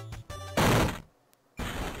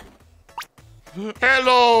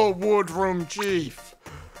 Hello, Woodroom Chief.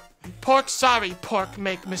 Pork sorry Pork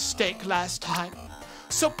make mistake last time.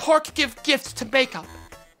 So Pork give gifts to makeup.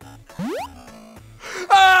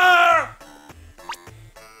 Ah!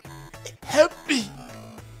 Help me.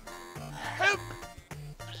 Help.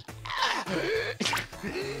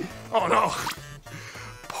 Oh no.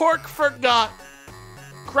 Pork forgot.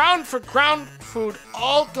 Ground for ground food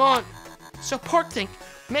all gone. So Pork think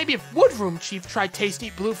maybe if Woodroom Chief tried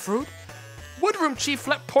tasty blue fruit, Woodroom Chief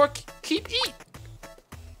let Pork keep eat.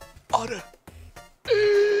 Water.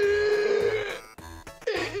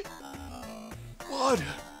 Water.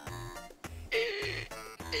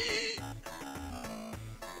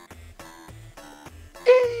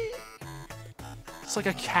 It's like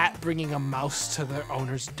a cat bringing a mouse to their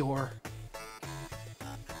owner's door.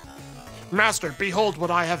 Master, behold what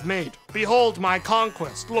I have made. Behold my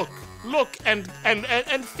conquest. Look, look, and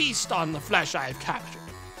feast on the flesh I have captured.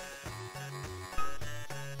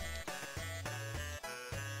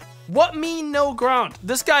 What mean no ground?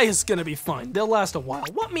 This guy is gonna be fine. They'll last a while.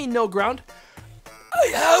 What mean no ground? I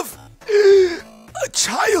have a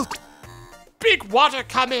child. Big water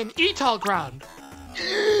come in, eat all ground.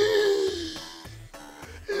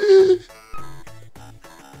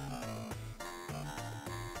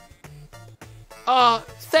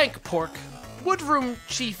 Thank Pork. Woodroom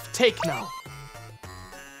Chief take now.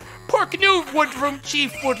 Pork knew Woodroom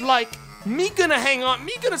Chief would like. Me gonna hang on,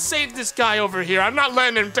 me gonna save this guy over here. I'm not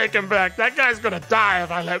letting him take him back. That guy's gonna die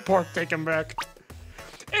if I let Pork take him back.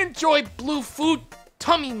 Enjoy blue food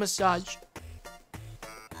tummy massage.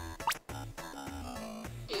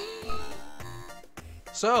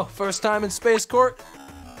 So, first time in Space Court?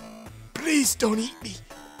 Please don't eat me.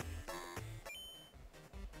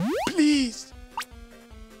 Please.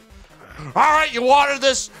 All right, you water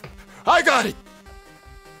this. I got it.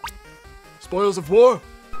 Spoils of war.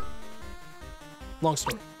 Long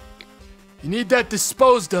story. You need that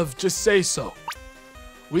disposed of, just say so.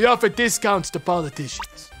 We offer discounts to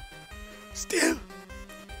politicians. Still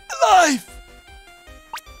alive.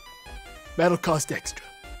 That'll cost extra.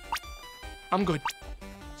 I'm good.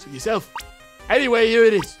 Suit yourself. Anyway, here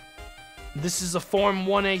it is. This is a Form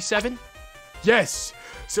 1A7? Yes,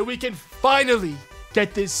 so we can finally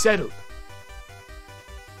get this settled.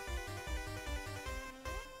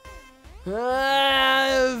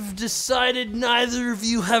 I've decided neither of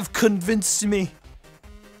you have convinced me.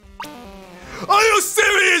 Are you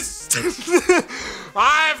serious?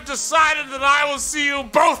 I've decided that I will see you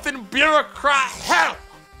both in bureaucrat hell.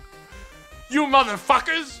 You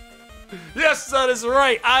motherfuckers. Yes, that is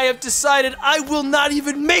right. I have decided I will not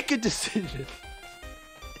even make a decision.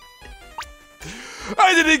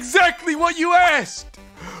 I did exactly what you asked.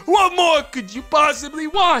 What more could you possibly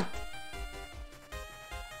want?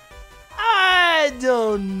 I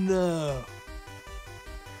don't know.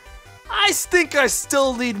 I think I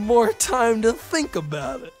still need more time to think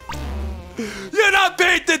about it. You're not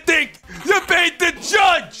paid to think. You're paid to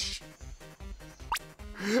judge.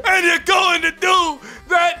 And you're going to do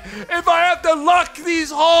that if I have to lock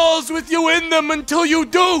these halls with you in them until you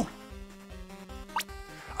do.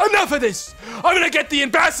 Enough of this. I'm gonna get the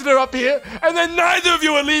ambassador up here, and then neither of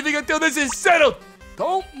you are leaving until this is settled.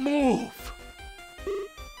 Don't move.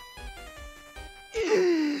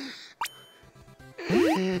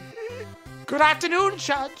 Good afternoon,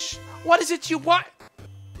 Judge. What is it you want?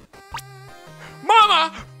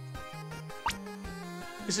 Mama!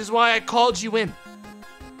 This is why I called you in.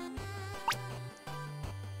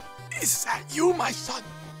 Is that you, my son?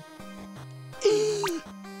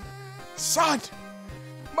 Son,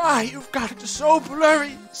 my, you've gotten so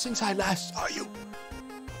blurry since I last saw you.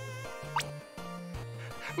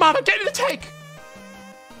 Mama, get in the tank!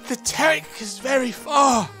 The tank is very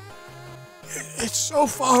far. It's so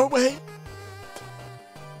far away.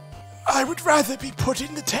 I would rather be put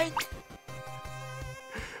in the tank.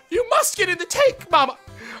 You must get in the tank, Mama.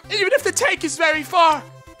 Even if the tank is very far.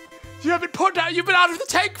 You've been out of the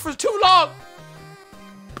tank for too long.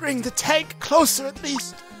 Bring the tank closer at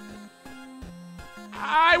least.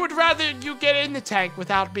 I would rather you get in the tank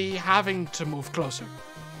without me having to move closer.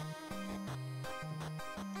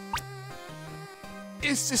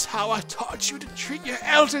 Is this how I taught you to treat your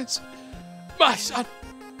elders, my son?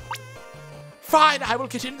 Fine, I will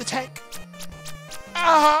get in the tank.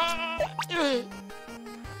 The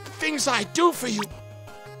things I do for you.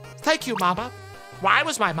 Thank you, Mama. Why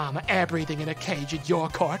was my mama air-breathing in a cage in your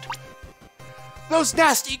court? Those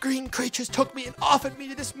nasty green creatures took me and offered me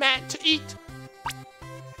to this man to eat.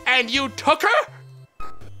 And you took her?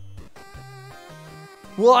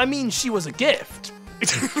 Well, I mean, she was a gift.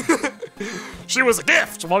 She was a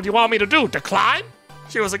gift. What do you want me to do? Decline?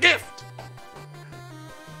 She was a gift.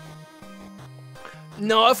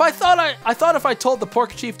 No, I thought if I told the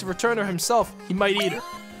pork chief to return her himself, he might eat her.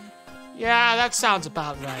 Yeah, that sounds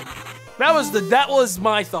about right. That was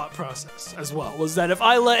my thought process as well, was that if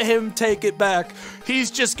I let him take it back,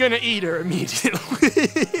 he's just gonna eat her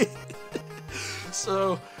immediately.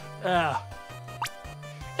 So,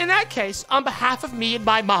 in that case, on behalf of me and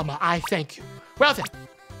my mama, I thank you. Well then,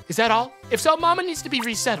 is that all? If so, Mama needs to be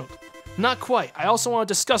resettled. Not quite. I also want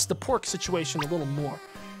to discuss the pork situation a little more.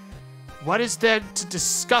 What is there to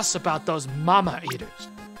discuss about those mama eaters?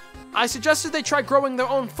 I suggested they try growing their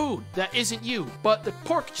own food that isn't you, but the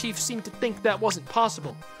pork chief seemed to think that wasn't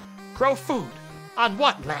possible. Grow food? On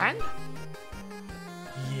what, land?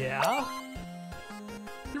 Yeah?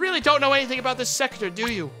 You really don't know anything about this sector, do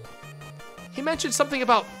you? He mentioned something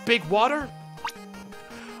about big water?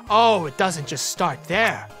 Oh, it doesn't just start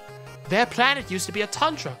there. Their planet used to be a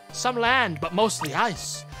tundra, some land, but mostly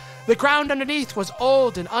ice. The ground underneath was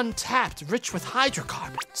old and untapped, rich with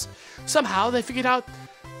hydrocarbons. Somehow they figured out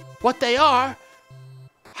what they are,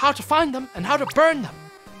 how to find them, and how to burn them.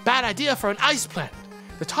 Bad idea for an ice planet.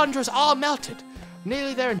 The tundra's all melted.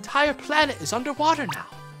 Nearly their entire planet is underwater now.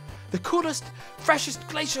 The coolest, freshest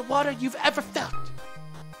glacier water you've ever felt.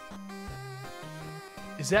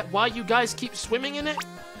 Is that why you guys keep swimming in it?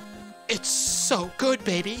 It's so good,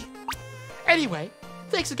 baby. Anyway,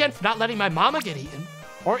 thanks again for not letting my mama get eaten,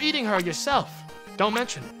 or eating her yourself. Don't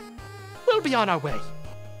mention it. We'll be on our way.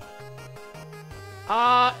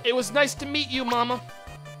 It was nice to meet you, Mama.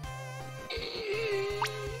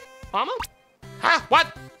 Mama? Huh?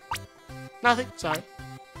 What? Nothing. Sorry.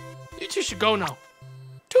 You two should go now.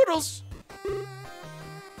 Toodles.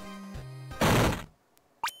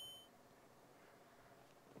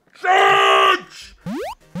 Judge!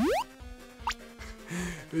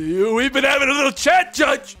 We've been having a little chat,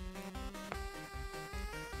 Judge.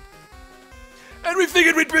 And we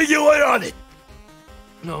figured we'd bring you in on it.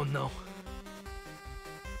 Oh, no.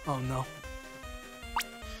 Oh, no.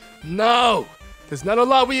 No, there's not a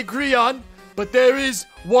lot we agree on, but there is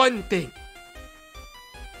one thing.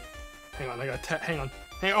 Hang on, hang on,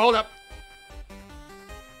 hold up.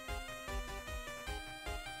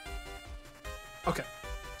 Okay,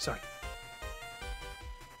 sorry.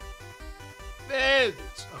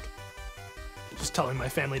 fairness. Okay. Just telling my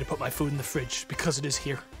family to put my food in the fridge because it is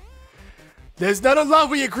here. There's not a lot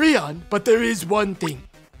we agree on, but there is one thing.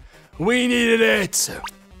 We need an answer.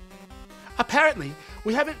 Apparently,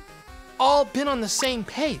 we haven't all been on the same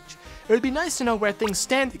page. It would be nice to know where things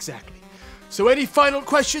stand exactly. So any final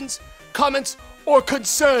questions, comments, or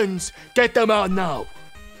concerns, get them out now.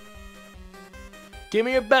 Give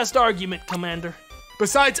me your best argument, Commander.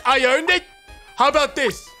 Besides, I earned it? How about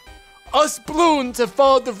this? Us balloons have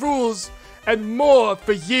followed the rules and more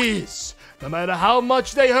for years. No matter how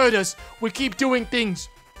much they hurt us, we keep doing things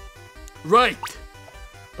right.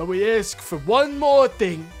 But we ask for one more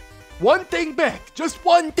thing. One thing back. Just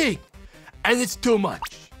one thing. And it's too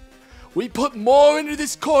much. We put more into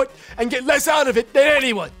this court and get less out of it than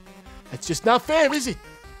anyone. That's just not fair, is it?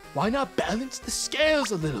 Why not balance the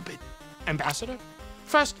scales a little bit? Ambassador,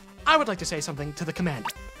 first, I would like to say something to the commander.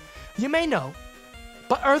 You may know,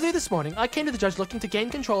 but earlier this morning, I came to the judge looking to gain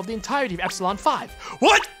control of the entirety of Epsilon 5.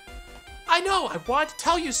 What? I know, I wanted to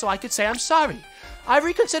tell you so I could say I'm sorry. I've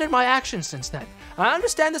reconsidered my actions since then. I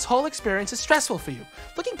understand this whole experience is stressful for you.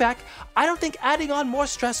 Looking back, I don't think adding on more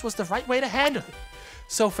stress was the right way to handle it.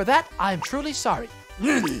 So for that, I am truly sorry.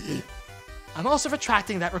 I'm also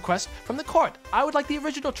retracting that request from the court. I would like the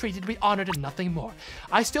original treaty to be honored and nothing more.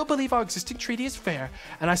 I still believe our existing treaty is fair,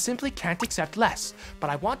 and I simply can't accept less. But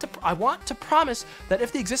I want to promise that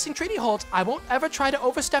if the existing treaty holds, I won't ever try to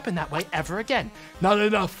overstep in that way ever again. Not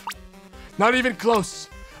enough. Not even close.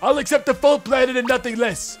 I'll accept the full planet and nothing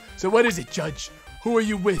less. So what is it, Judge? Who are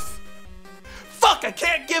you with? Fuck, I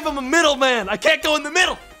can't give him a middleman. I can't go in the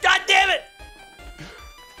middle. God damn it.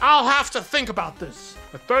 I'll have to think about this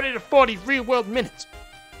for 30 to 40 real-world minutes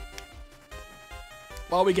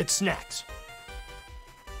while we get snacks.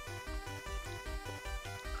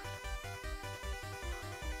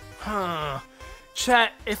 Huh.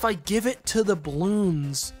 Chat, if I give it to the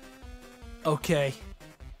balloons, okay,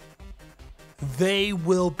 they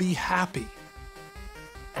will be happy.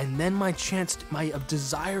 And then my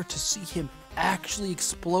desire to see him actually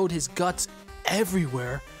explode his guts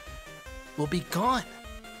everywhere will be gone.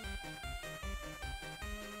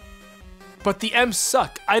 But the M's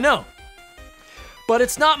suck, I know. But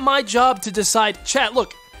it's not my job to decide. Chat,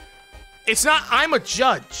 look, it's not, I'm a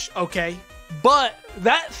judge, okay? But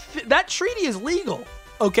that treaty is legal,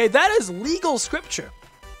 okay? That is legal scripture,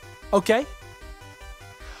 okay?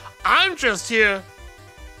 I'm just here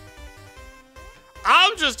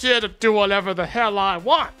to do whatever the hell I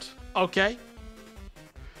want, okay?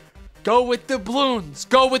 Go with the balloons.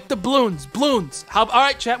 Go with the balloons. Balloons. All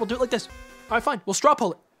right, chat, we'll do it like this. All right, fine. We'll straw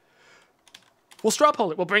poll it. We'll straw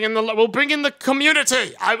poll it. We'll bring in the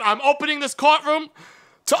community. I'm opening this courtroom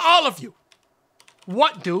to all of you.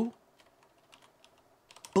 What do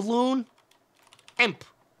balloon imp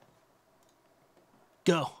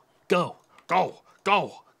go? Go.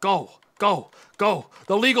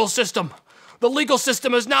 The legal system. The legal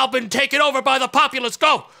system has now been taken over by the populace.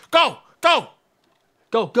 Go. Go.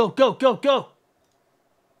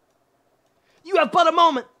 You have but a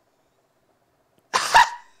moment.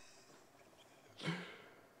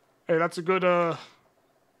 Hey, that's a good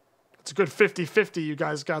 50-50 you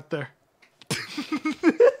guys got there.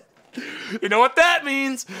 You know what that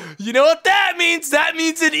means? That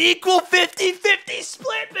means an equal 50-50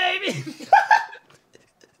 split, baby.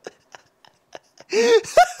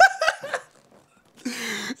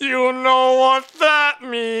 You know what that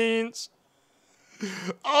means.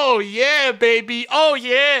 Oh yeah, baby. Oh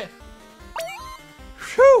yeah.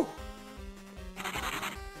 Phew.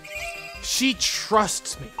 She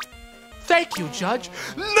trusts me. Thank you, Judge.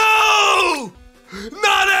 No!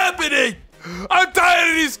 Not happening! I'm tired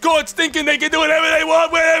of these courts thinking they can do whatever they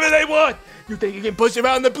want, wherever they want. You think you can push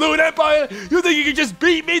around the Balloon Empire? You think you can just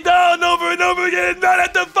beat me down over and over again and not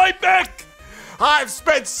have to fight back? I've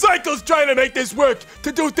spent cycles trying to make this work,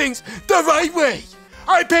 to do things the right way.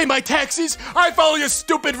 I pay my taxes, I follow your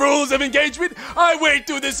stupid rules of engagement, I wade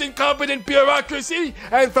through this incompetent bureaucracy,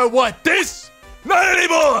 and for what? This? Not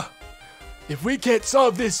anymore! If we can't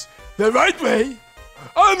solve this the right way,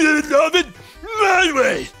 I'm gonna solve it my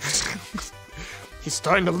way! He's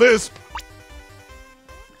starting to lisp.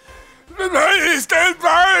 The night stand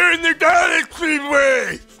fire in the galaxy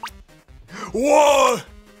way! War!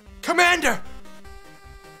 Commander!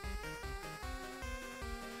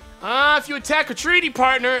 If you attack a treaty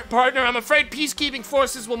partner, I'm afraid peacekeeping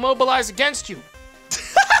forces will mobilize against you.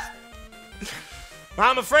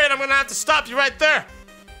 I'm afraid I'm gonna have to stop you right there.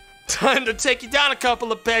 Time to take you down a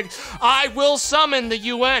couple of pegs. I will summon the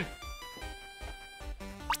UN.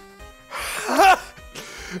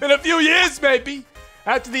 In a few years, maybe,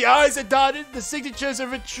 After the I's are dotted, the signatures are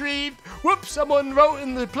retrieved. Whoops, someone wrote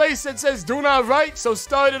in the place that says do not write, so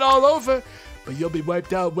start it all over. But you'll be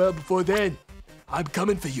wiped out well before then. I'm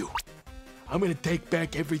coming for you. I'm gonna take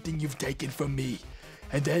back everything you've taken from me.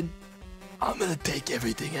 And then, I'm gonna take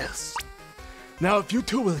everything else. Now, if you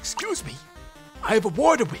two will excuse me, I have a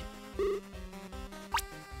war to win.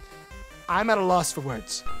 I'm at a loss for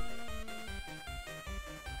words.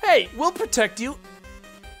 Hey, we'll protect you.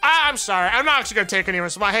 I'm sorry, I'm not actually gonna take any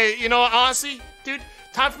responsibility. Hey, you know what, honestly, dude,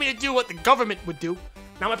 time for me to do what the government would do.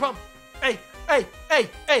 Not my problem. Hey,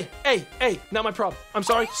 not my problem. I'm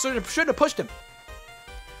sorry, shouldn't have pushed him.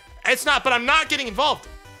 It's not, but I'm not getting involved.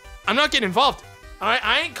 I'm not getting involved. All right,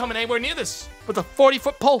 I ain't coming anywhere near this with a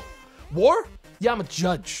 40-foot pole. War? Yeah, I'm a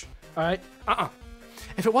judge. All right?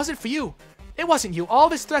 If it wasn't for you, it wasn't you. All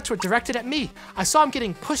of his threats were directed at me. I saw him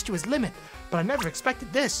getting pushed to his limit, but I never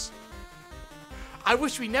expected this. I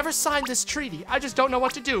wish we never signed this treaty. I just don't know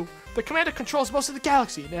what to do. The commander controls most of the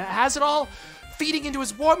galaxy, and has it all feeding into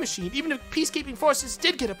his war machine. Even if peacekeeping forces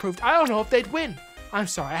did get approved, I don't know if they'd win. I'm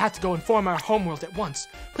sorry, I have to go inform our homeworld at once.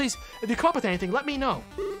 Please, if you come up with anything, let me know.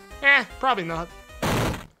 Probably not.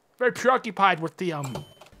 Very preoccupied with the,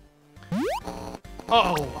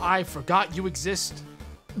 Uh-oh, I forgot you exist.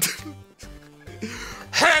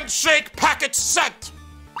 Handshake packet set!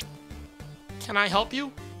 Can I help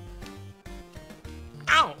you?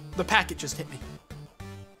 Ow! The packet just hit me.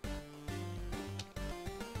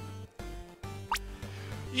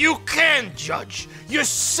 You can judge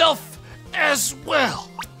yourself as well.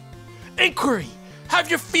 Inquiry. Have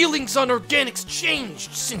your feelings on organics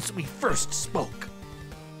changed since we first spoke?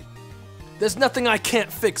 There's nothing I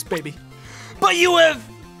can't fix, baby. But you have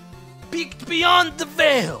peeked beyond the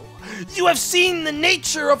veil. You have seen the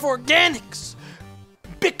nature of organics.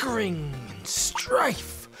 Bickering and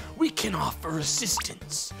strife. We can offer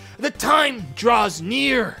assistance. The time draws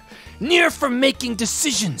near. Near for making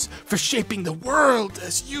decisions, for shaping the world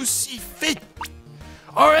as you see fit.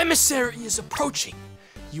 Our emissary is approaching.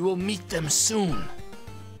 You will meet them soon.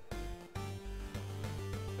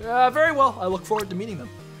 Very well. I look forward to meeting them.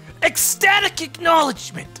 Ecstatic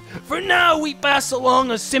acknowledgement. For now, we pass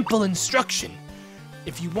along a simple instruction.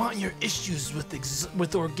 If you want your issues with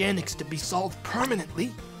organics to be solved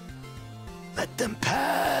permanently, let them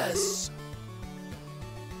pass.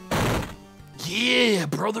 Yeah,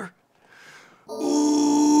 brother.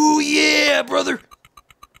 Ooh, yeah, brother.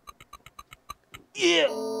 Yeah.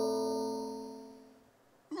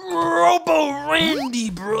 Robo Randy,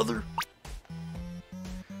 brother.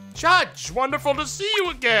 Judge, wonderful to see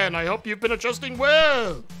you again. I hope you've been adjusting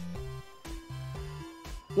well.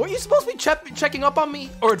 Weren't you supposed to be checking up on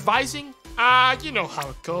me or advising? You know how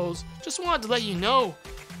it goes. Just wanted to let you know.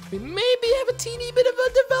 We maybe have a teeny bit of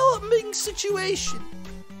a developing situation.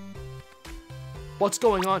 What's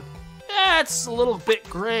going on? It's a little bit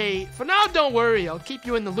gray. For now, don't worry. I'll keep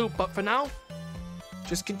you in the loop. But for now,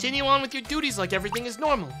 just continue on with your duties like everything is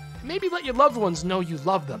normal. Maybe let your loved ones know you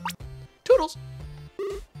love them. Toodles.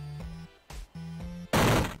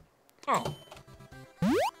 Oh.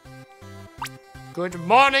 Good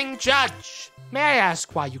morning, Judge. May I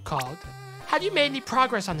ask why you called? Have you made any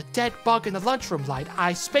progress on the dead bug in the lunchroom light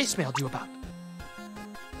I space-mailed you about?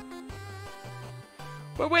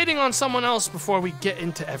 We're waiting on someone else before we get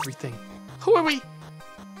into everything. Who are we?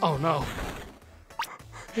 Oh no.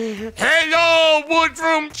 Hello,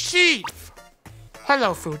 Woodroom Chief!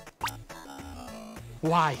 Hello, Food.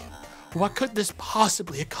 Why? What could this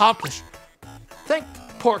possibly accomplish? Thank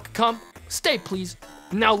Pork, come. Stay, please.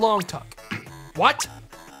 Now long talk. What?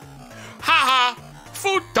 Haha!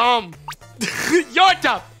 Food dumb! You're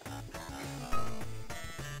dumb!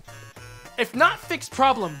 If not fixed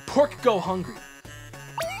problem, Pork go hungry.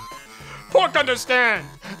 Pork understand.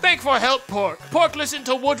 Thank for help, Pork. Pork listen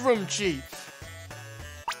to Woodroom Chief.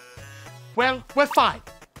 Well, we're fine.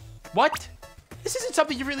 What? This isn't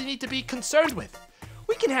something you really need to be concerned with.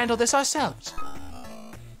 We can handle this ourselves.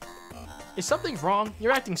 Is something wrong?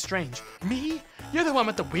 You're acting strange. Me? You're the one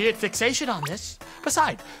with the weird fixation on this.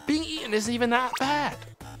 Besides, being eaten isn't even that bad.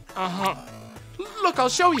 Uh-huh. Look, I'll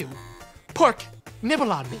show you. Pork,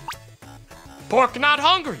 nibble on me. Pork not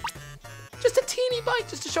hungry. Just a teeny bite,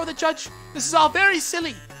 just to show the judge this is all very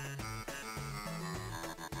silly.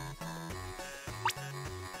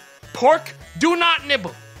 Pork, do not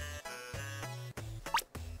nibble.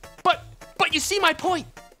 But you see my point.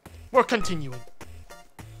 We're continuing.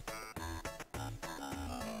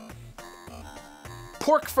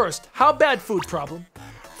 Pork first. How bad food problem?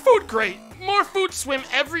 Food great. More food swim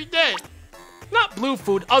every day. Not blue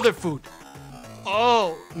food, other food.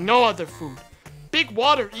 Oh, no other food. Big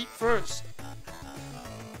water eat first.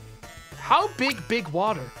 How big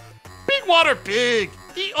water? Big water big.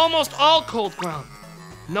 Eat almost all cold ground.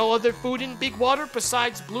 No other food in big water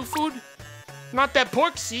besides blue food? Not that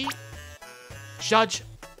pork, see? Judge,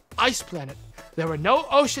 ice planet. There were no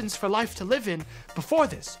oceans for life to live in before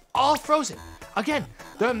this, all frozen. Again,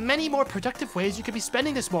 there are many more productive ways you could be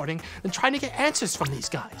spending this morning than trying to get answers from these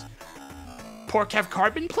guys. Pork have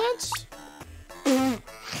carbon plants?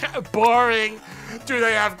 Boring. Do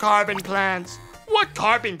they have carbon plants? What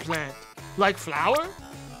carbon plant? Like flour?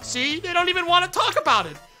 See, they don't even want to talk about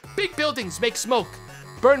it. Big buildings make smoke,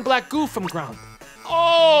 burn black goo from ground.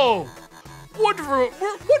 Oh,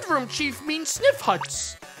 woodroom chief means sniff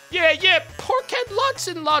huts. Yeah, pork had lots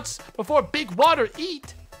and lots before big water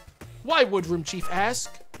eat. Why, woodroom chief ask?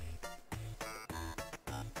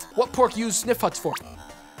 What pork use sniff huts for?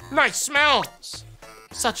 Nice smells.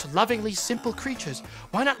 Such lovingly simple creatures.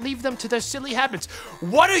 Why not leave them to their silly habits?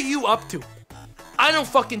 What are you up to? I don't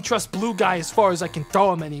fucking trust Blue Guy as far as I can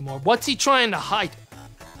throw him anymore. What's he trying to hide?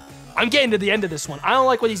 I'm getting to the end of this one. I don't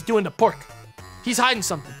like what he's doing to Pork. He's hiding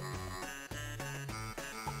something.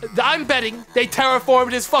 I'm betting they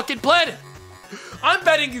terraformed his fucking planet. I'm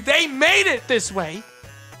betting they made it this way.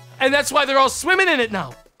 And that's why they're all swimming in it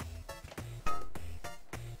now.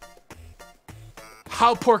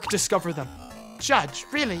 How Pork discovered them? Judge,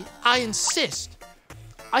 really, I insist.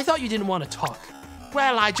 I thought you didn't want to talk.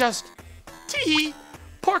 Well, I just... Tee,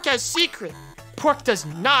 Pork has secret. Pork does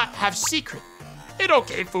not have secret. It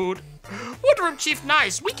okay, food. Woodroom Chief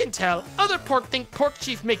nice, we can tell. Other Pork think Pork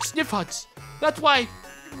Chief makes sniff huts. That's why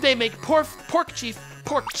they make Pork Chief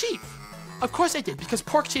Pork Chief. Of course they did, because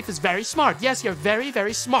Pork Chief is very smart. Yes, you're very,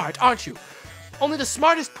 very smart, aren't you? Only the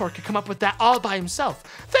smartest Pork could come up with that all by himself.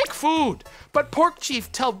 Thank food. But Pork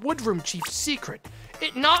Chief tell Woodroom Chief secret.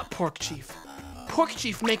 It not Pork Chief. Pork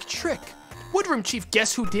Chief make trick. Woodroom Chief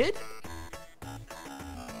guess who did?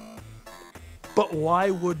 But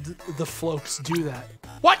why would the Flopes do that?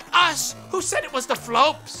 What, us? Who said it was the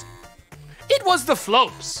Flopes? It was the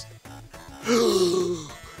Flopes.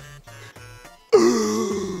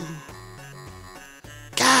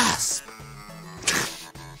 Gasp.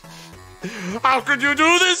 How could you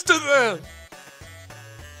do this to them?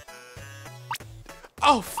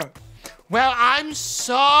 Oh, well, I'm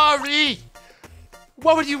sorry.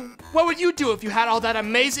 What would you do if you had all that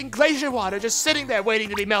amazing glacier water just sitting there waiting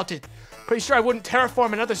to be melted? Pretty sure I wouldn't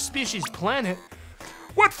terraform another species planet.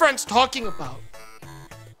 What friend's talking about?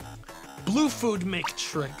 Blue food make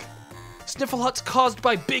trick. Sniffle huts caused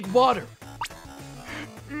by big water.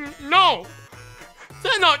 No,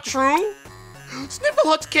 they're not true. Sniffle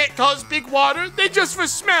huts can't cause big water, they're just for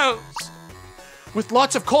smells. With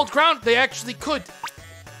lots of cold ground, they actually could.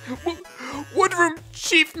 Woodroom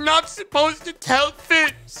Chief not supposed to tell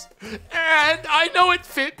fibs. And I know it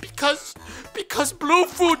fit because Blue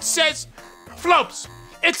Food says Flopes.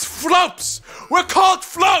 It's Flopes. We're called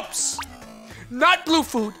Flopes. Not Blue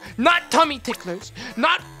Food, not Tummy Ticklers,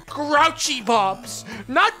 not Grouchy Bobs,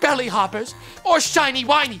 not Belly Hoppers, or Shiny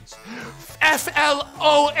Whinies. F-L-O-A-P-S.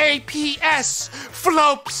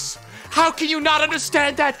 Flopes. How can you not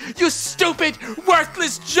understand that, you stupid,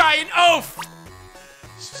 worthless giant oaf?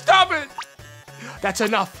 Stop it. That's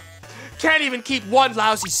enough. Can't even keep one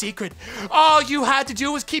lousy secret. All you had to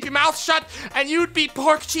do was keep your mouth shut and you'd be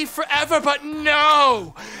Pork Chief forever, but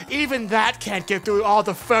no! Even that can't get through all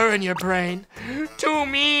the fur in your brain. Too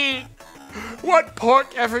mean. What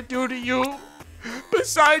Pork ever do to you?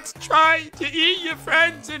 Besides trying to eat your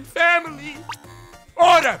friends and family.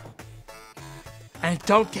 Order! And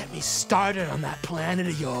don't get me started on that planet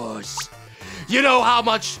of yours. You know how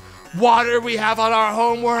much water we have on our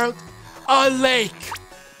homeworld? A lake.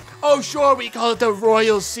 Oh, sure, we call it the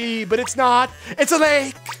Royal Sea, but it's not. It's a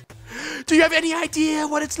lake. Do you have any idea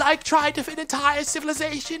what it's like trying to fit an entire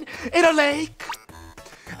civilization in a lake?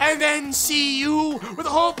 And then see you with a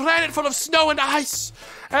whole planet full of snow and ice,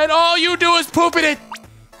 and all you do is poop in it.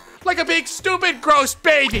 Like a big, stupid, gross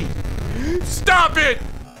baby. Stop it!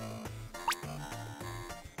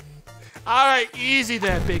 Alright, easy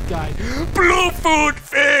there, big guy. Blue Food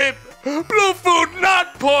fib! Blue Food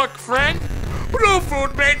not Pork, friend! Blue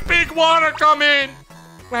Food made big water come in!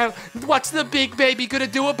 Well, what's the big baby gonna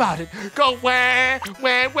do about it? Go where?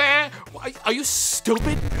 Are you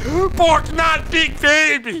stupid? Pork not big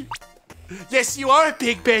baby! Yes, you are a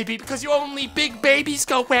big baby because you only big babies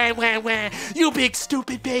go where? You big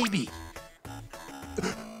stupid baby!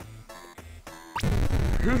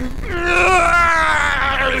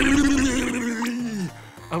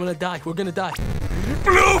 I'm gonna die. We're gonna die.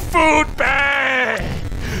 Blue Food bad!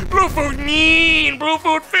 Blue Food mean! Blue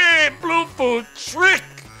Food fib! Blue Food trick!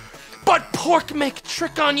 But Pork make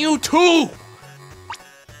trick on you too!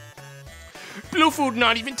 Blue food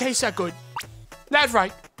not even taste that good. That's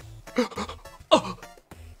right. Oh.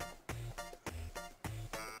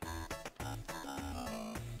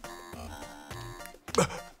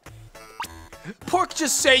 Pork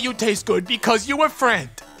just say you taste good because you a friend.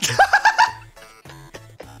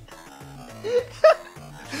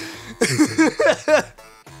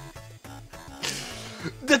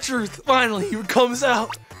 The truth finally comes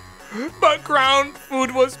out. But ground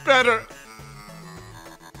food was better.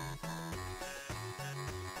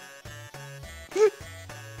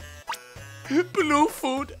 Blue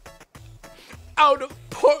food out of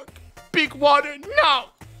pork, big water now.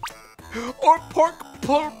 Or pork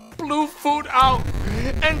pour blue food out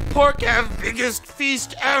and pork have biggest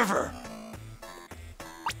feast ever.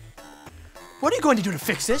 What are you going to do to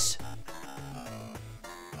fix this?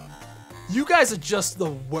 You guys are just the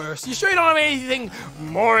worst. You sure you don't have anything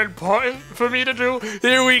more important for me to do?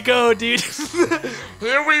 Here we go, dude.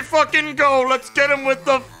 Here we fucking go. Let's get him with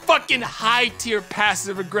the fucking high-tier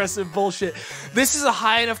passive-aggressive bullshit. This is a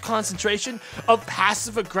high enough concentration of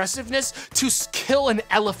passive-aggressiveness to kill an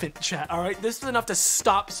elephant, chat, all right? This is enough to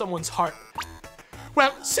stop someone's heart.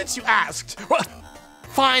 Well, since you asked, well,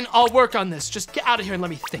 fine, I'll work on this. Just get out of here and let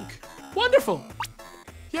me think. Wonderful.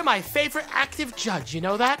 You're my favorite active judge, you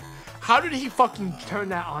know that? How did he fucking turn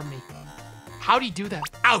that on me? How'd he do that?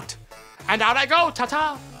 Out! And out I go,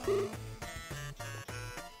 ta-ta!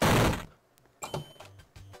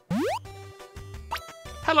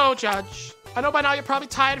 Hello, Judge. I know by now you're probably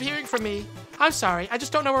tired of hearing from me. I'm sorry, I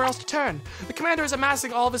just don't know where else to turn. The commander is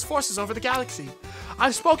amassing all of his forces over the galaxy.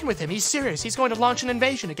 I've spoken with him, he's serious. He's going to launch an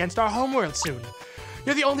invasion against our homeworld soon.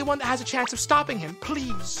 You're the only one that has a chance of stopping him,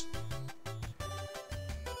 please.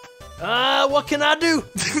 What can I do?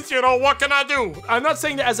 You know, what can I do? I'm not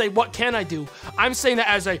saying that as a what can I do. I'm saying that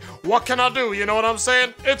as a what can I do? You know what I'm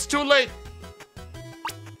saying? It's too late.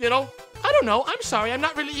 You know? I don't know. I'm sorry. I'm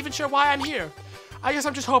not really even sure why I'm here. I guess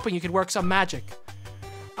I'm just hoping you could work some magic.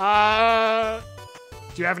 Do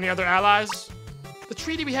you have any other allies? The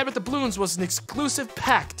treaty we had with the Bloons was an exclusive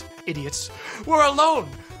pact, idiots. We're alone.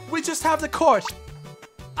 We just have the court.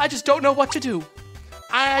 I just don't know what to do.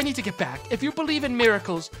 I need to get back. If you believe in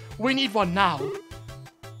miracles, we need one now.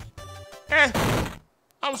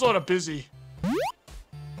 I'm sort of busy.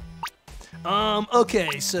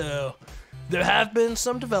 Okay, so there have been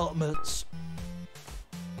some developments.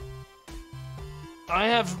 I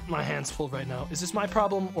have my hands full right now. Is this my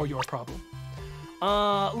problem or your problem?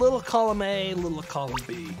 Little column A, little column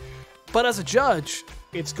B. But as a judge,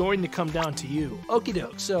 it's going to come down to you. Okie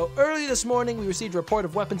doke. So early this morning, we received a report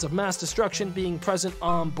of weapons of mass destruction being present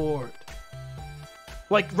on board.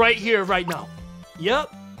 Like right here, right now.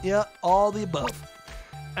 Yep, all the above.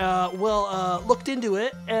 Looked into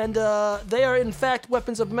it, and they are in fact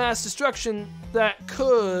weapons of mass destruction that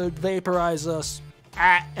could vaporize us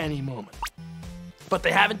at any moment. But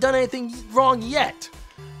they haven't done anything wrong yet,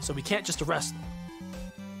 so we can't just arrest them.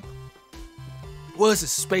 What is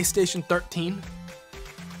this, Space Station 13?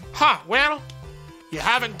 Well, you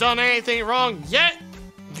haven't done anything wrong yet,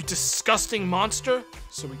 you disgusting monster,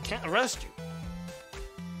 so we can't arrest you.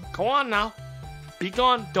 Go on now. Be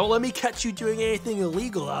gone. Don't let me catch you doing anything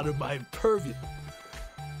illegal out of my purview.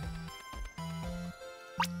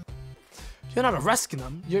 You're not arresting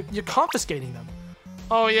them, you're confiscating them.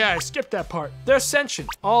 Oh yeah, I skipped that part. They're sentient,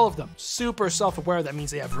 all of them. Super self-aware, that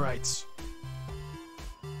means they have rights.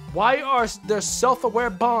 Why are there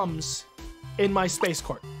self-aware bombs in my space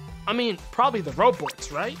court? I mean, probably the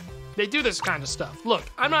robots, right? They do this kind of stuff. Look,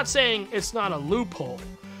 I'm not saying it's not a loophole,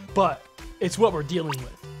 but it's what we're dealing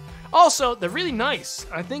with. Also, they're really nice.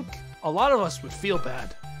 I think a lot of us would feel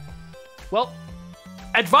bad. Well,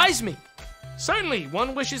 advise me. Certainly,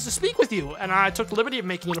 one wishes to speak with you, and I took the liberty of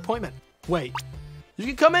making an appointment. Wait, you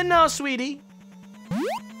can come in now, sweetie.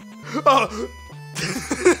 Oh.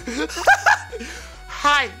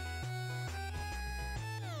 Hi.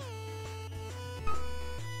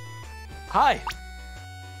 Hi.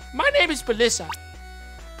 My name is Melissa.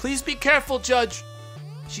 Please be careful, Judge.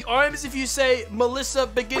 She arms if you say, Melissa,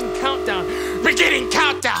 begin countdown. Beginning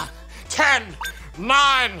countdown. 10,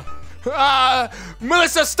 9.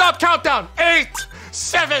 Melissa, stop countdown. 8,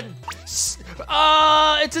 7. It's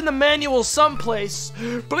in the manual someplace.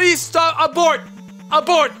 Please stop. Abort.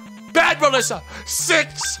 Abort. Bad Melissa.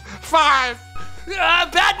 6, 5.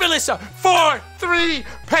 Bad Melissa. 4, 3.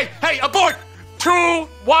 Hey, abort. 2,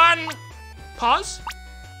 1. Pause.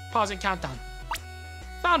 Pause and countdown.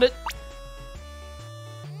 Found it.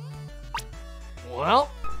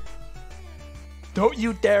 Well, don't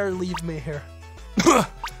you dare leave me here.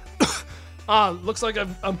 Looks like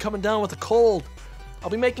I'm coming down with a cold. I'll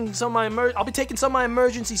be taking some of my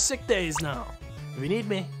emergency sick days now. If you need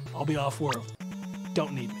me, I'll be off-world.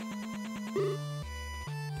 Don't need me.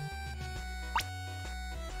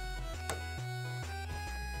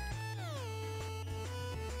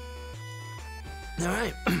 All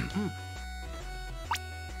right.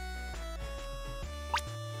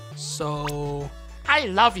 So, I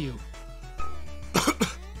love you.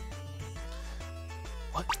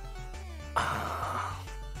 what?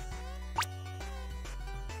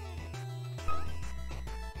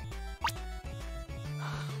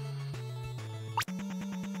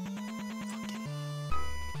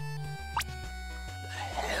 The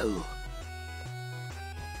hell?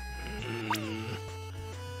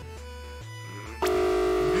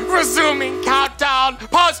 Resuming countdown.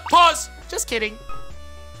 Pause. Just kidding.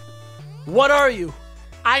 What are you?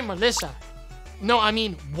 I'm Melissa. No, I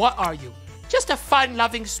mean, what are you? Just a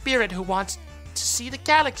fun-loving spirit who wants to see the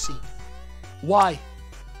galaxy. Why?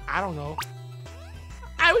 I don't know.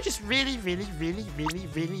 I would just really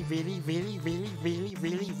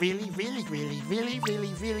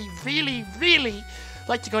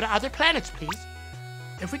like to go to other planets, please.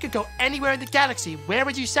 If we could go anywhere in the galaxy, where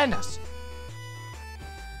would you send us?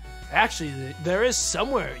 Actually, there is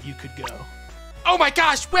somewhere you could go. Oh my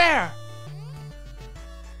gosh, where?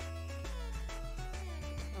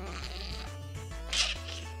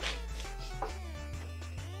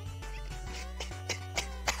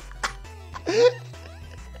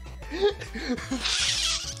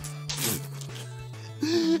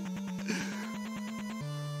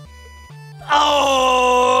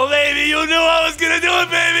 Oh, baby, you knew I was gonna do it,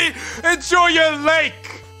 baby! Enjoy your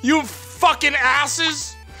lake, you fucking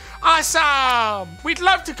asses! Awesome! We'd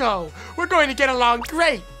love to go. We're going to get along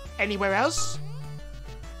great. Anywhere else?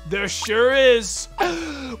 There sure is.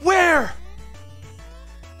 Where?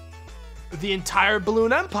 The entire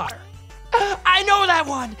Balloon Empire. I know that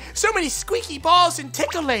one! So many squeaky balls and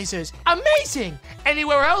tickle lasers. Amazing!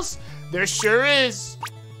 Anywhere else? There sure is.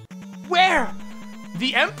 Where?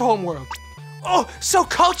 The Emp Homeworld. Oh, so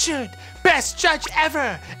cultured! Best judge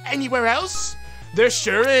ever! Anywhere else? There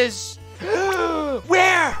sure is.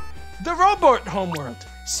 Where? The Robot Homeworld.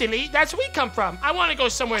 Silly, that's where we come from. I want to go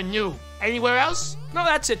somewhere new. Anywhere else? No,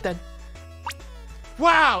 that's it then.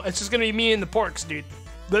 Wow, It's just gonna be me and the porks, dude.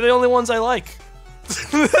 They're the only ones I like.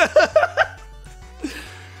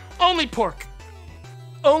 only pork.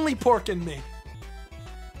 Only pork and me.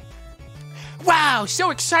 Wow, so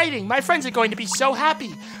exciting. My friends are going to be so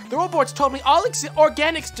happy. The robots told me all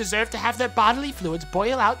organics deserve to have their bodily fluids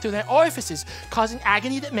boil out through their orifices, causing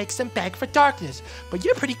agony that makes them beg for darkness. But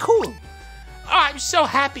you're pretty cool. Oh, I'm so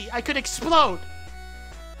happy. I could explode.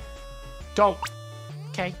 Don't.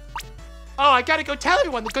 Okay. Oh, I gotta go tell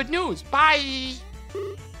everyone the good news. Bye.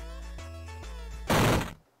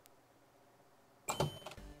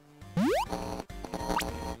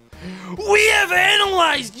 We have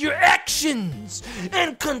analyzed your actions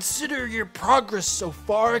and consider your progress so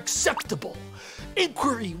far acceptable.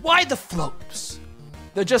 Inquiry, why the floats?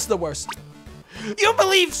 They're just the worst. You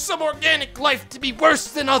believe some organic life to be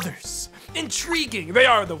worse than others. Intriguing, they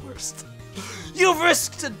are the worst. You've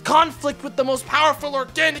risked a conflict with the most powerful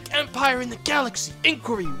organic empire in the galaxy.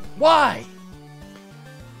 Inquiry, why?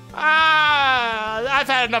 I've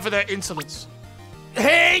had enough of their insolence.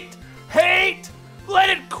 Hate!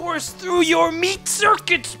 Let it course through your meat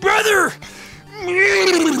circuits, brother!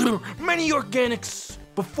 Many organics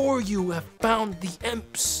before you have found the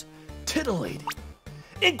Emps titillating.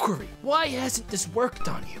 Inquiry, why hasn't this worked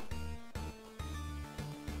on you?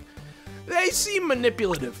 They seem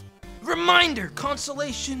manipulative. Reminder,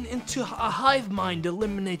 consolation into a hive mind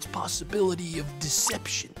eliminates possibility of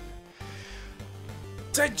deception.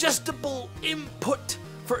 Digestible input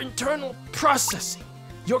for internal processing.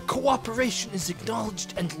 Your cooperation is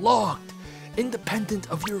acknowledged and logged, independent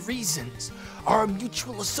of your reasons. Our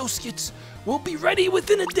mutual associates will be ready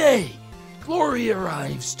within a day. Glory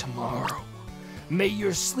arrives tomorrow. May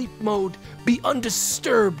your sleep mode be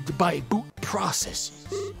undisturbed by boot processes.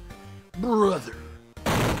 Brother.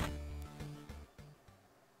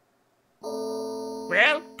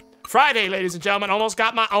 Well, Friday, ladies and gentlemen. Almost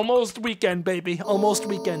got my almost weekend, baby. Almost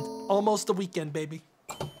weekend. Almost a weekend, baby.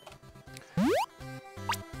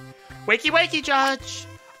 Wakey, wakey, Judge.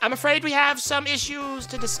 I'm afraid we have some issues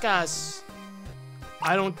to discuss.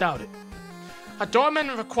 I don't doubt it. A doorman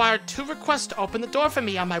required 2 requests to open the door for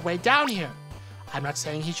me on my way down here. I'm not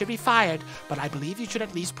saying he should be fired, but I believe you should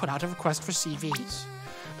at least put out a request for CVs.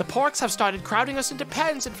 The porks have started crowding us into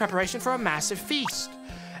pens in preparation for a massive feast.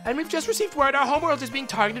 And we've just received word our homeworld is being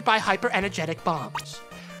targeted by hyper-energetic bombs.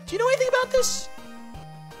 Do you know anything about this?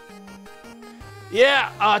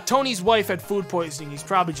 Yeah, Tony's wife had food poisoning. He's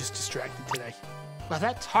probably just distracted today. Well,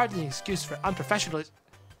 that's hardly an excuse for unprofessionalism.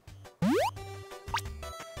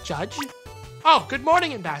 Judge? Oh, good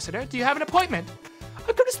morning, Ambassador. Do you have an appointment?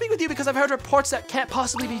 I've come to speak with you because I've heard reports that can't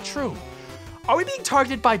possibly be true. Are we being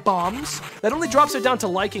targeted by bombs? That only drops her down to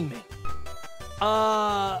liking me.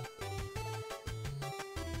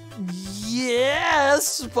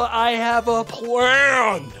 Yes, but I have a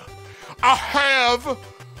plan. I have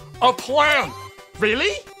a plan.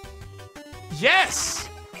 Really? Yes.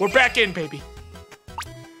 We're back in, baby.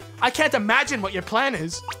 I can't imagine what your plan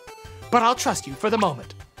is, but I'll trust you for the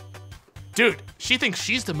moment. Dude, she thinks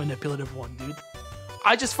she's the manipulative one, dude.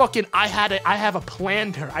 I have a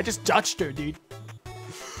plan to her. I just judged her, dude.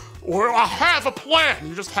 Well, I have a plan.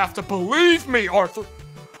 You just have to believe me, Arthur.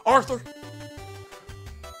 Arthur.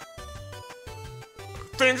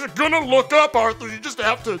 Things are gonna look up, Arthur. You just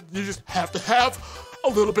have to have a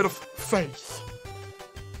little bit of faith.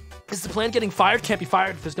 Is the plan getting fired? Can't be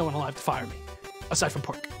fired if there's no one alive to fire me. Aside from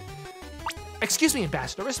Pork. Excuse me,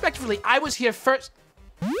 Ambassador. Respectfully, I was here first.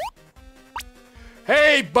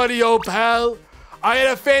 Hey, buddy, old pal. I had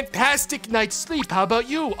a fantastic night's sleep. How about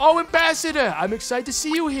you? Oh, Ambassador, I'm excited to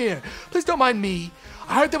see you here. Please don't mind me.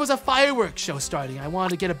 I heard there was a fireworks show starting. I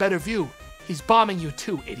wanted to get a better view. He's bombing you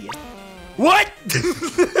too, idiot. What?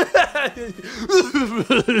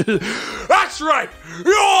 That's right.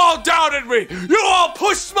 You all doubted me. You all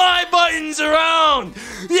pushed my buttons around.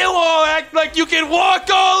 You all act like you can walk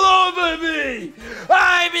all over me.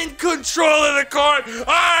 I'm in control of the court.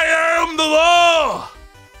 I am the law.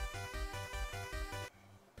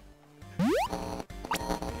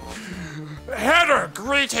 Header,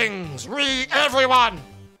 greetings, everyone.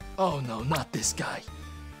 Oh no, not this guy.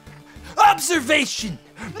 Observation!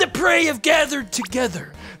 The prey have gathered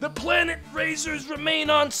together. The planet Razors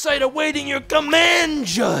remain on site awaiting your command,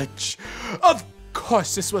 Judge. Of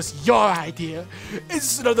course this was your idea. Is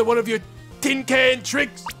this another one of your tin can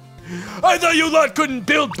tricks? I thought you lot couldn't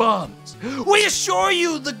build bombs. We assure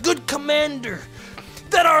you, the good commander,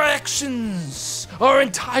 that our actions are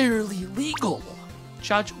entirely legal.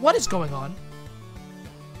 Judge, what is going on?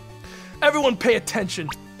 Everyone pay attention.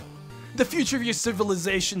 The future of your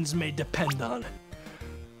civilizations may depend on it.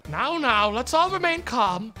 Now, let's all remain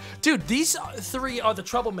calm. Dude, these three are the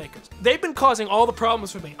troublemakers. They've been causing all the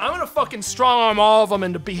problems for me. I'm gonna fucking strong-arm all of them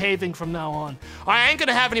into behaving from now on. I ain't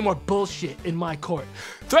gonna have any more bullshit in my court.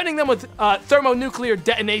 Threatening them with thermonuclear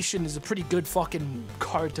detonation is a pretty good fucking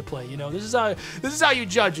card to play, you know? This is how you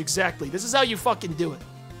judge, exactly. This is how you fucking do it.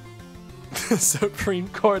 Supreme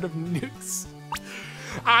Court of Nukes.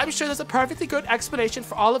 I'm sure there's a perfectly good explanation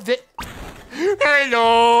for all of it.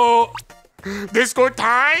 Hello! This good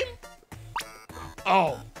time?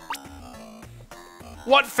 Oh.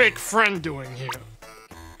 What fake friend doing here?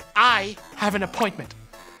 I have an appointment.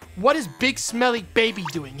 What is Big Smelly Baby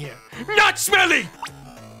doing here? Not smelly!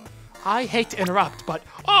 I hate to interrupt, but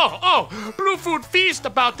oh, Blue Food Feast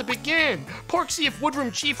about to begin. Pork see if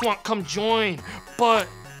Woodroom Chief want come join, but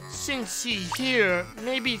since he here,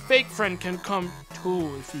 maybe fake friend can come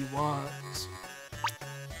too if he wants.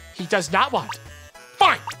 He does not want.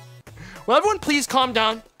 Fine. Will everyone please calm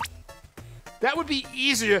down? That would be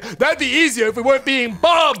easier. That'd be easier if we weren't being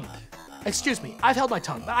bombed. Excuse me, I've held my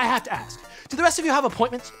tongue, but I have to ask. Do the rest of you have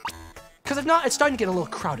appointments? Because if not, it's starting to get a little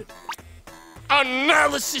crowded.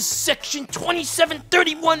 Analysis section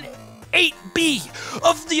 2731-8B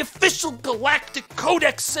of the official Galactic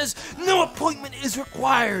Codex says no appointment is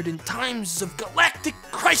required in times of galactic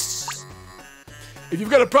crisis. If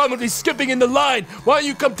you've got a problem with me skipping in the line, why don't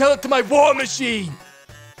you come tell it to my war machine?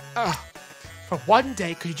 For one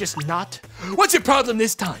day, could you just not? What's your problem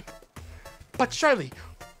this time? But surely,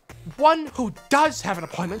 one who does have an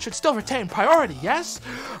appointment should still retain priority, yes?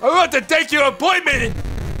 I want to take your appointment!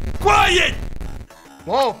 Quiet!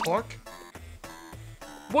 Whoa, Pork.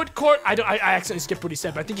 Wood Court, I accidentally skipped what he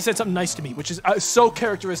said, but I think he said something nice to me, which is so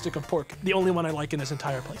characteristic of Pork. The only one I like in this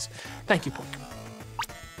entire place. Thank you, Pork.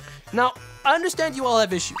 Now, I understand you all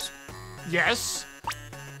have issues. Yes.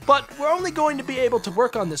 But we're only going to be able to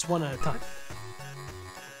work on this one at a time.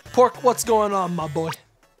 Pork, what's going on, my boy?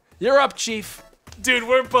 You're up, Chief. Dude,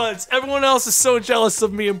 we're buds. Everyone else is so jealous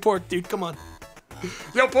of me and Pork, dude. Come on.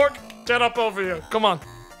 Yo, Pork, get up over here. Come on.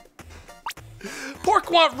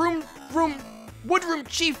 Pork want Woodroom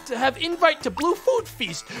Chief to have invite to Blue Food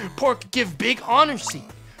Feast. Pork give big honor seat,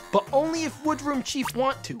 but only if Woodroom Chief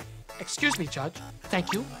want to. Excuse me, Judge.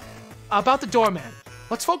 Thank you. About the doorman.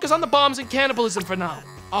 Let's focus on the bombs and cannibalism for now.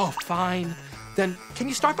 Oh, fine. Then, can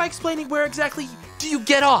you start by explaining where exactly do you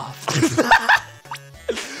get off?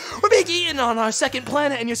 We're being eaten on our second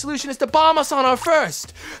planet, and your solution is to bomb us on our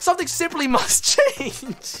first. Something simply must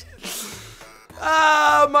change.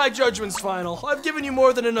 My judgment's final. I've given you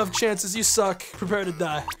more than enough chances. You suck. Prepare to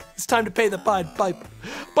die. It's time to pay the Pied Piper.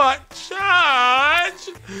 But, Judge,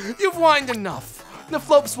 You've whined enough. The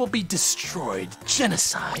Flopes will be destroyed.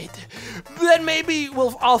 Genocide. Then maybe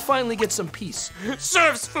I'll finally get some peace.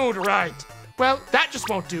 serves food right. Well, that just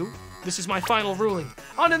won't do. This is my final ruling.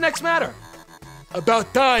 On to the next matter.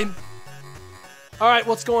 About time. All right,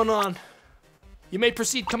 what's going on? You may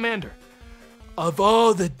proceed, Commander. Of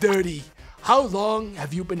all the dirty, how long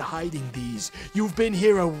have you been hiding these? You've been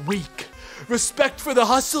here a week. Respect for the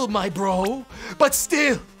hustle, my bro. But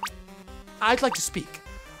still. I'd like to speak.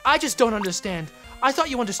 I just don't understand. I thought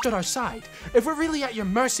you understood our side. If we're really at your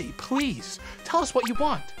mercy, please, tell us what you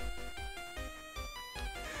want.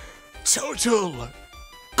 Total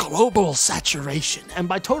global saturation. And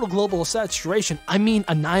by total global saturation, I mean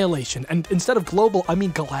annihilation. And instead of global, I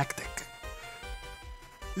mean galactic.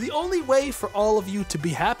 The only way for all of you to be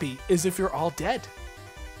happy is if you're all dead.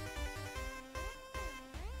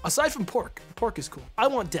 Aside from pork is cool. I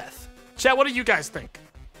want death. Chat, what do you guys think?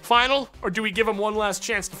 Final, or do we give him one last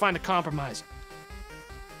chance to find a compromise?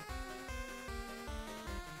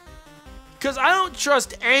 Because I don't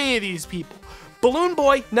trust any of these people. Balloon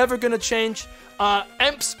Boy, never gonna change.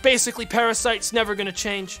 Emps, basically parasites, never gonna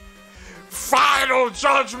change. Final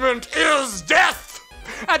judgment is death!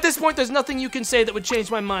 At this point, there's nothing you can say that would change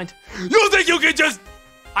my mind. You think you can just...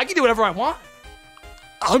 I can do whatever I want.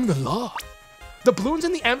 I'm the law. The balloons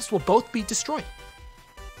and the Emps will both be destroyed.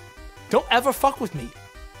 Don't ever fuck with me.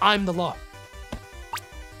 I'm the law.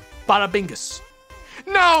 Bada bingus.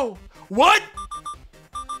 No! What?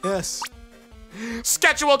 Yes.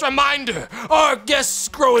 Scheduled reminder! Our guests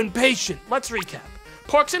grow impatient. Let's recap.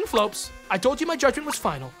 Porks and Flopes. I told you my judgment was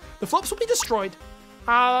final. The Flopes will be destroyed.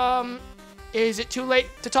 Is it too late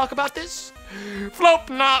to talk about this? Flope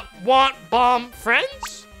not want bomb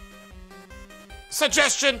friends?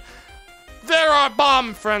 Suggestion, there are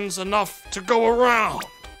bomb friends enough to go around.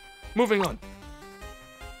 Moving on.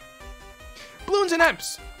 Balloons and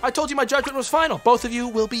Emps. I told you my judgment was final. Both of you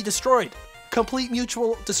will be destroyed. Complete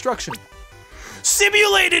mutual destruction.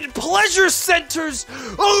 Simulated pleasure centers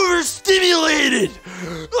overstimulated.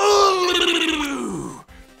 Oh.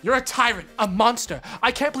 You're a tyrant, A monster.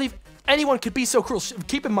 I can't believe anyone could be so cruel.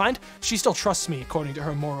 Keep in mind, she still trusts me according to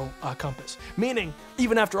her moral compass. Meaning,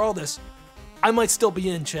 even after all this, I might still be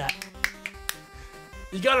in chat.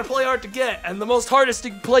 You gotta play hard to get, and the most hardest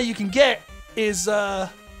play you can get is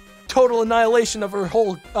total annihilation of her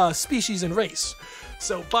whole species and race.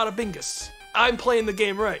 So, bada bingus. I'm playing the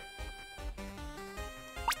game right.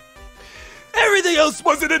 everything else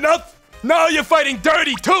wasn't enough. Now you're fighting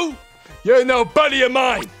dirty too. You're no buddy of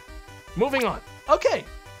mine. Moving on. Okay.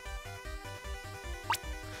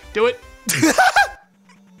 Do it.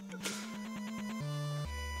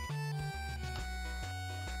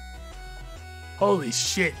 Holy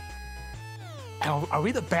shit. Are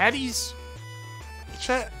we the baddies?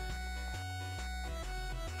 Chat.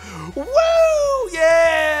 Woo!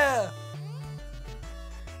 Yeah!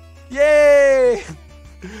 Yay!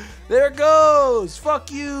 There it goes!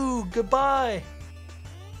 Fuck you! Goodbye!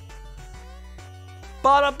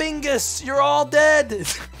 Bada bingus! You're all dead!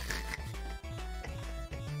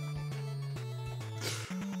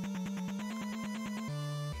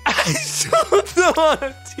 I showed them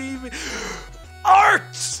on TV.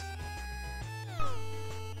 Arts!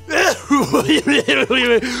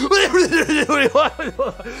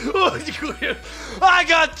 I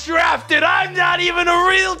got drafted. I'm not even a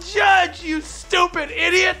real judge, you stupid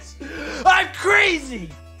idiots. I'm crazy.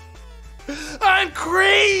 I'm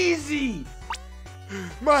crazy.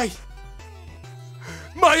 My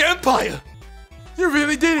empire. You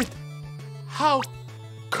really did it. How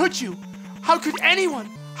could you? How could anyone?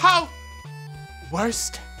 How?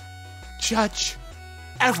 Worst judge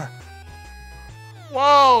ever.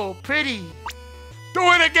 Whoa, pretty. Do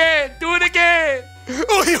it again. Do it again.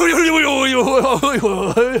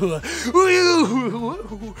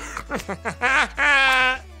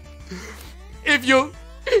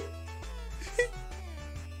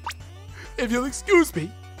 If you'll excuse me.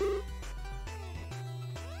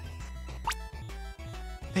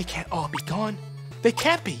 They can't all be gone. They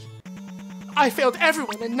can't be. I failed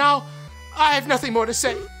everyone, and now I have nothing more to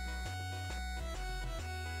say.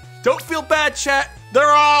 Don't feel bad, chat.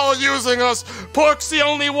 They're all using us. Pork's the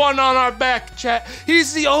only one on our back, chat.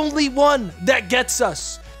 He's the only one that gets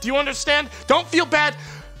us. Do you understand? Don't feel bad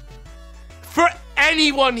for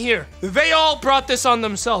anyone here. They all brought this on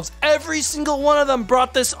themselves. Every single one of them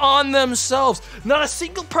brought this on themselves. Not a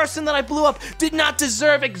single person that I blew up did not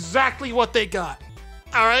deserve exactly what they got.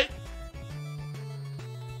 All right?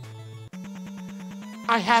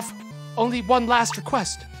 I have only one last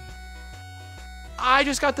request. I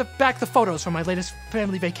just got back the photos from my latest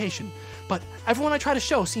family vacation, but everyone I try to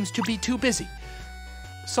show seems to be too busy.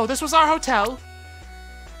 So this was our hotel.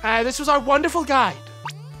 This was our wonderful guide.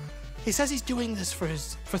 He says he's doing this for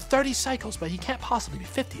 30 cycles, but he can't possibly be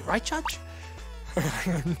 50, right, Judge?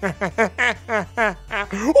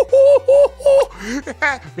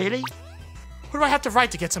 Really? What do I have to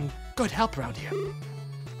write to get some good help around here?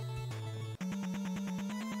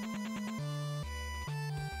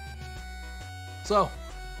 So,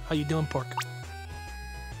 how you doing, Pork?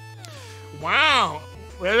 Wow,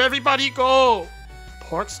 where'd everybody go?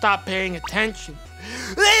 Pork stopped paying attention.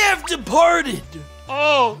 They have departed!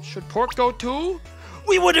 Oh, should Pork go too?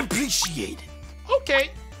 We would appreciate it.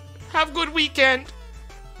 Okay, have a good weekend.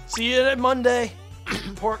 See you on Monday,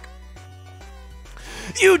 Pork.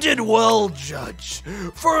 You did well, Judge,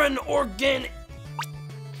 for an organic...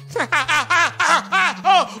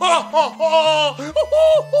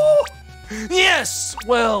 Yes,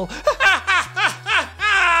 well...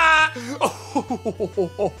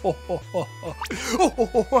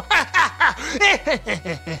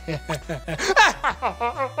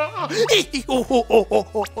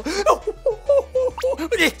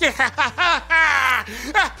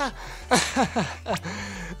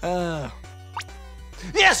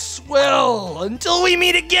 Yes, well, until we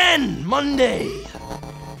meet again, Monday.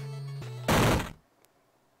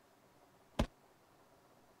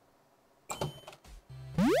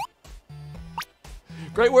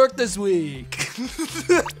 Great work this week.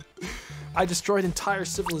 I destroyed entire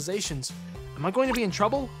civilizations. Am I going to be in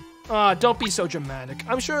trouble? Don't be so dramatic.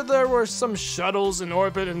 I'm sure there were some shuttles in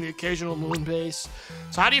orbit and the occasional moon base.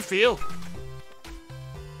 So how do you feel?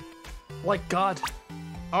 Like God.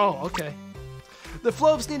 Oh, okay. The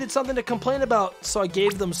Flobes needed something to complain about, so I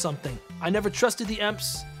gave them something. I never trusted the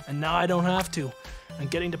Emps, and now I don't have to.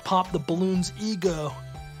 And getting to pop the balloon's ego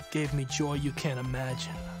gave me joy you can't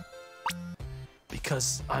imagine.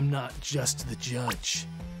 Because I'm not just the judge.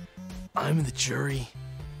 I'm the jury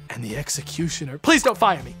and the executioner. Please don't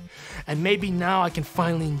fire me. And maybe now I can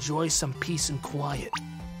finally enjoy some peace and quiet.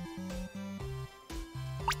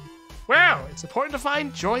 Well, it's important to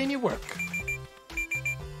find joy in your work.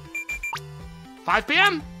 5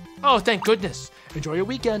 p.m.? Oh, thank goodness. Enjoy your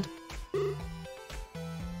weekend.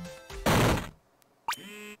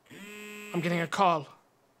 I'm getting a call.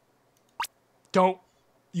 Don't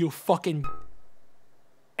you fucking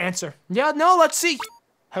answer. Yeah, no, let's see.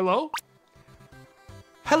 Hello?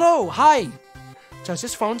 Hello, hi. Does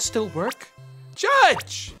this phone still work?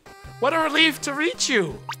 Judge! What a relief to reach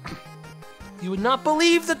you. You would not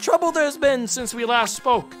believe the trouble there's been since we last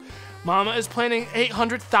spoke. Mama is planning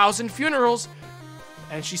 800,000 funerals,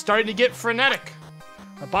 and she's starting to get frenetic.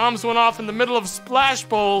 The bombs went off in the middle of Splash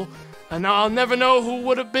Bowl, and now I'll never know who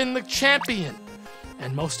would have been the champion.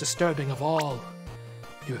 And most disturbing of all,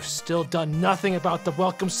 you have still done nothing about the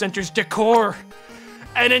Welcome Center's decor.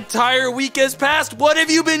 An entire week has passed. What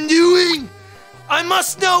have you been doing? I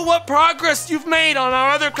must know what progress you've made on our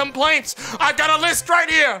other complaints. I've got a list right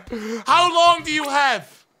here. How long do you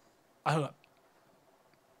have? I don't know.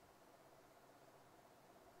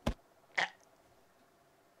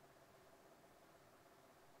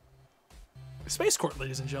 Space Court,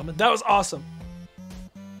 ladies and gentlemen. That was awesome.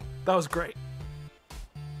 That was great.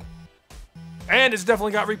 And it's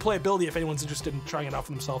definitely got replayability if anyone's interested in trying it out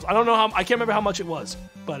for themselves. I don't know I can't remember how much it was,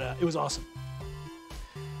 but it was awesome.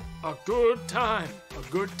 A good time.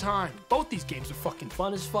 A good time. Both these games are fucking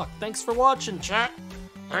fun as fuck. Thanks for watching, chat.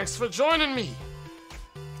 Thanks for joining me.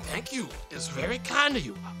 Thank you. It's very kind of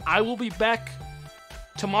you. I will be back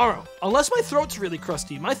tomorrow. Unless my throat's really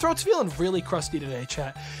crusty. My throat's feeling really crusty today,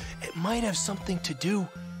 chat. It might have something to do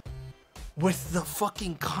with the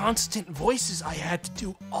fucking constant voices I had to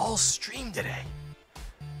do all stream today.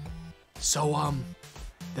 So,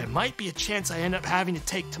 there might be a chance I end up having to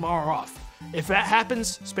take tomorrow off. If that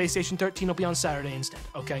happens, Space Station 13 will be on Saturday instead,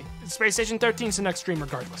 okay? Space Station 13 is the next stream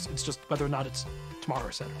regardless. It's just whether or not it's tomorrow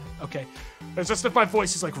or Saturday, okay? It's just if my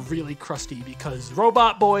voice is, like, really crusty because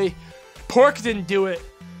Robot Boy, Pork didn't do it,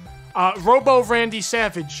 Robo Randy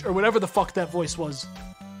Savage, or whatever the fuck that voice was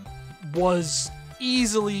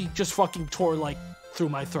easily just fucking tore, like, through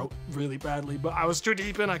my throat really badly, but I was too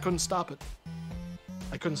deep in, I couldn't stop it.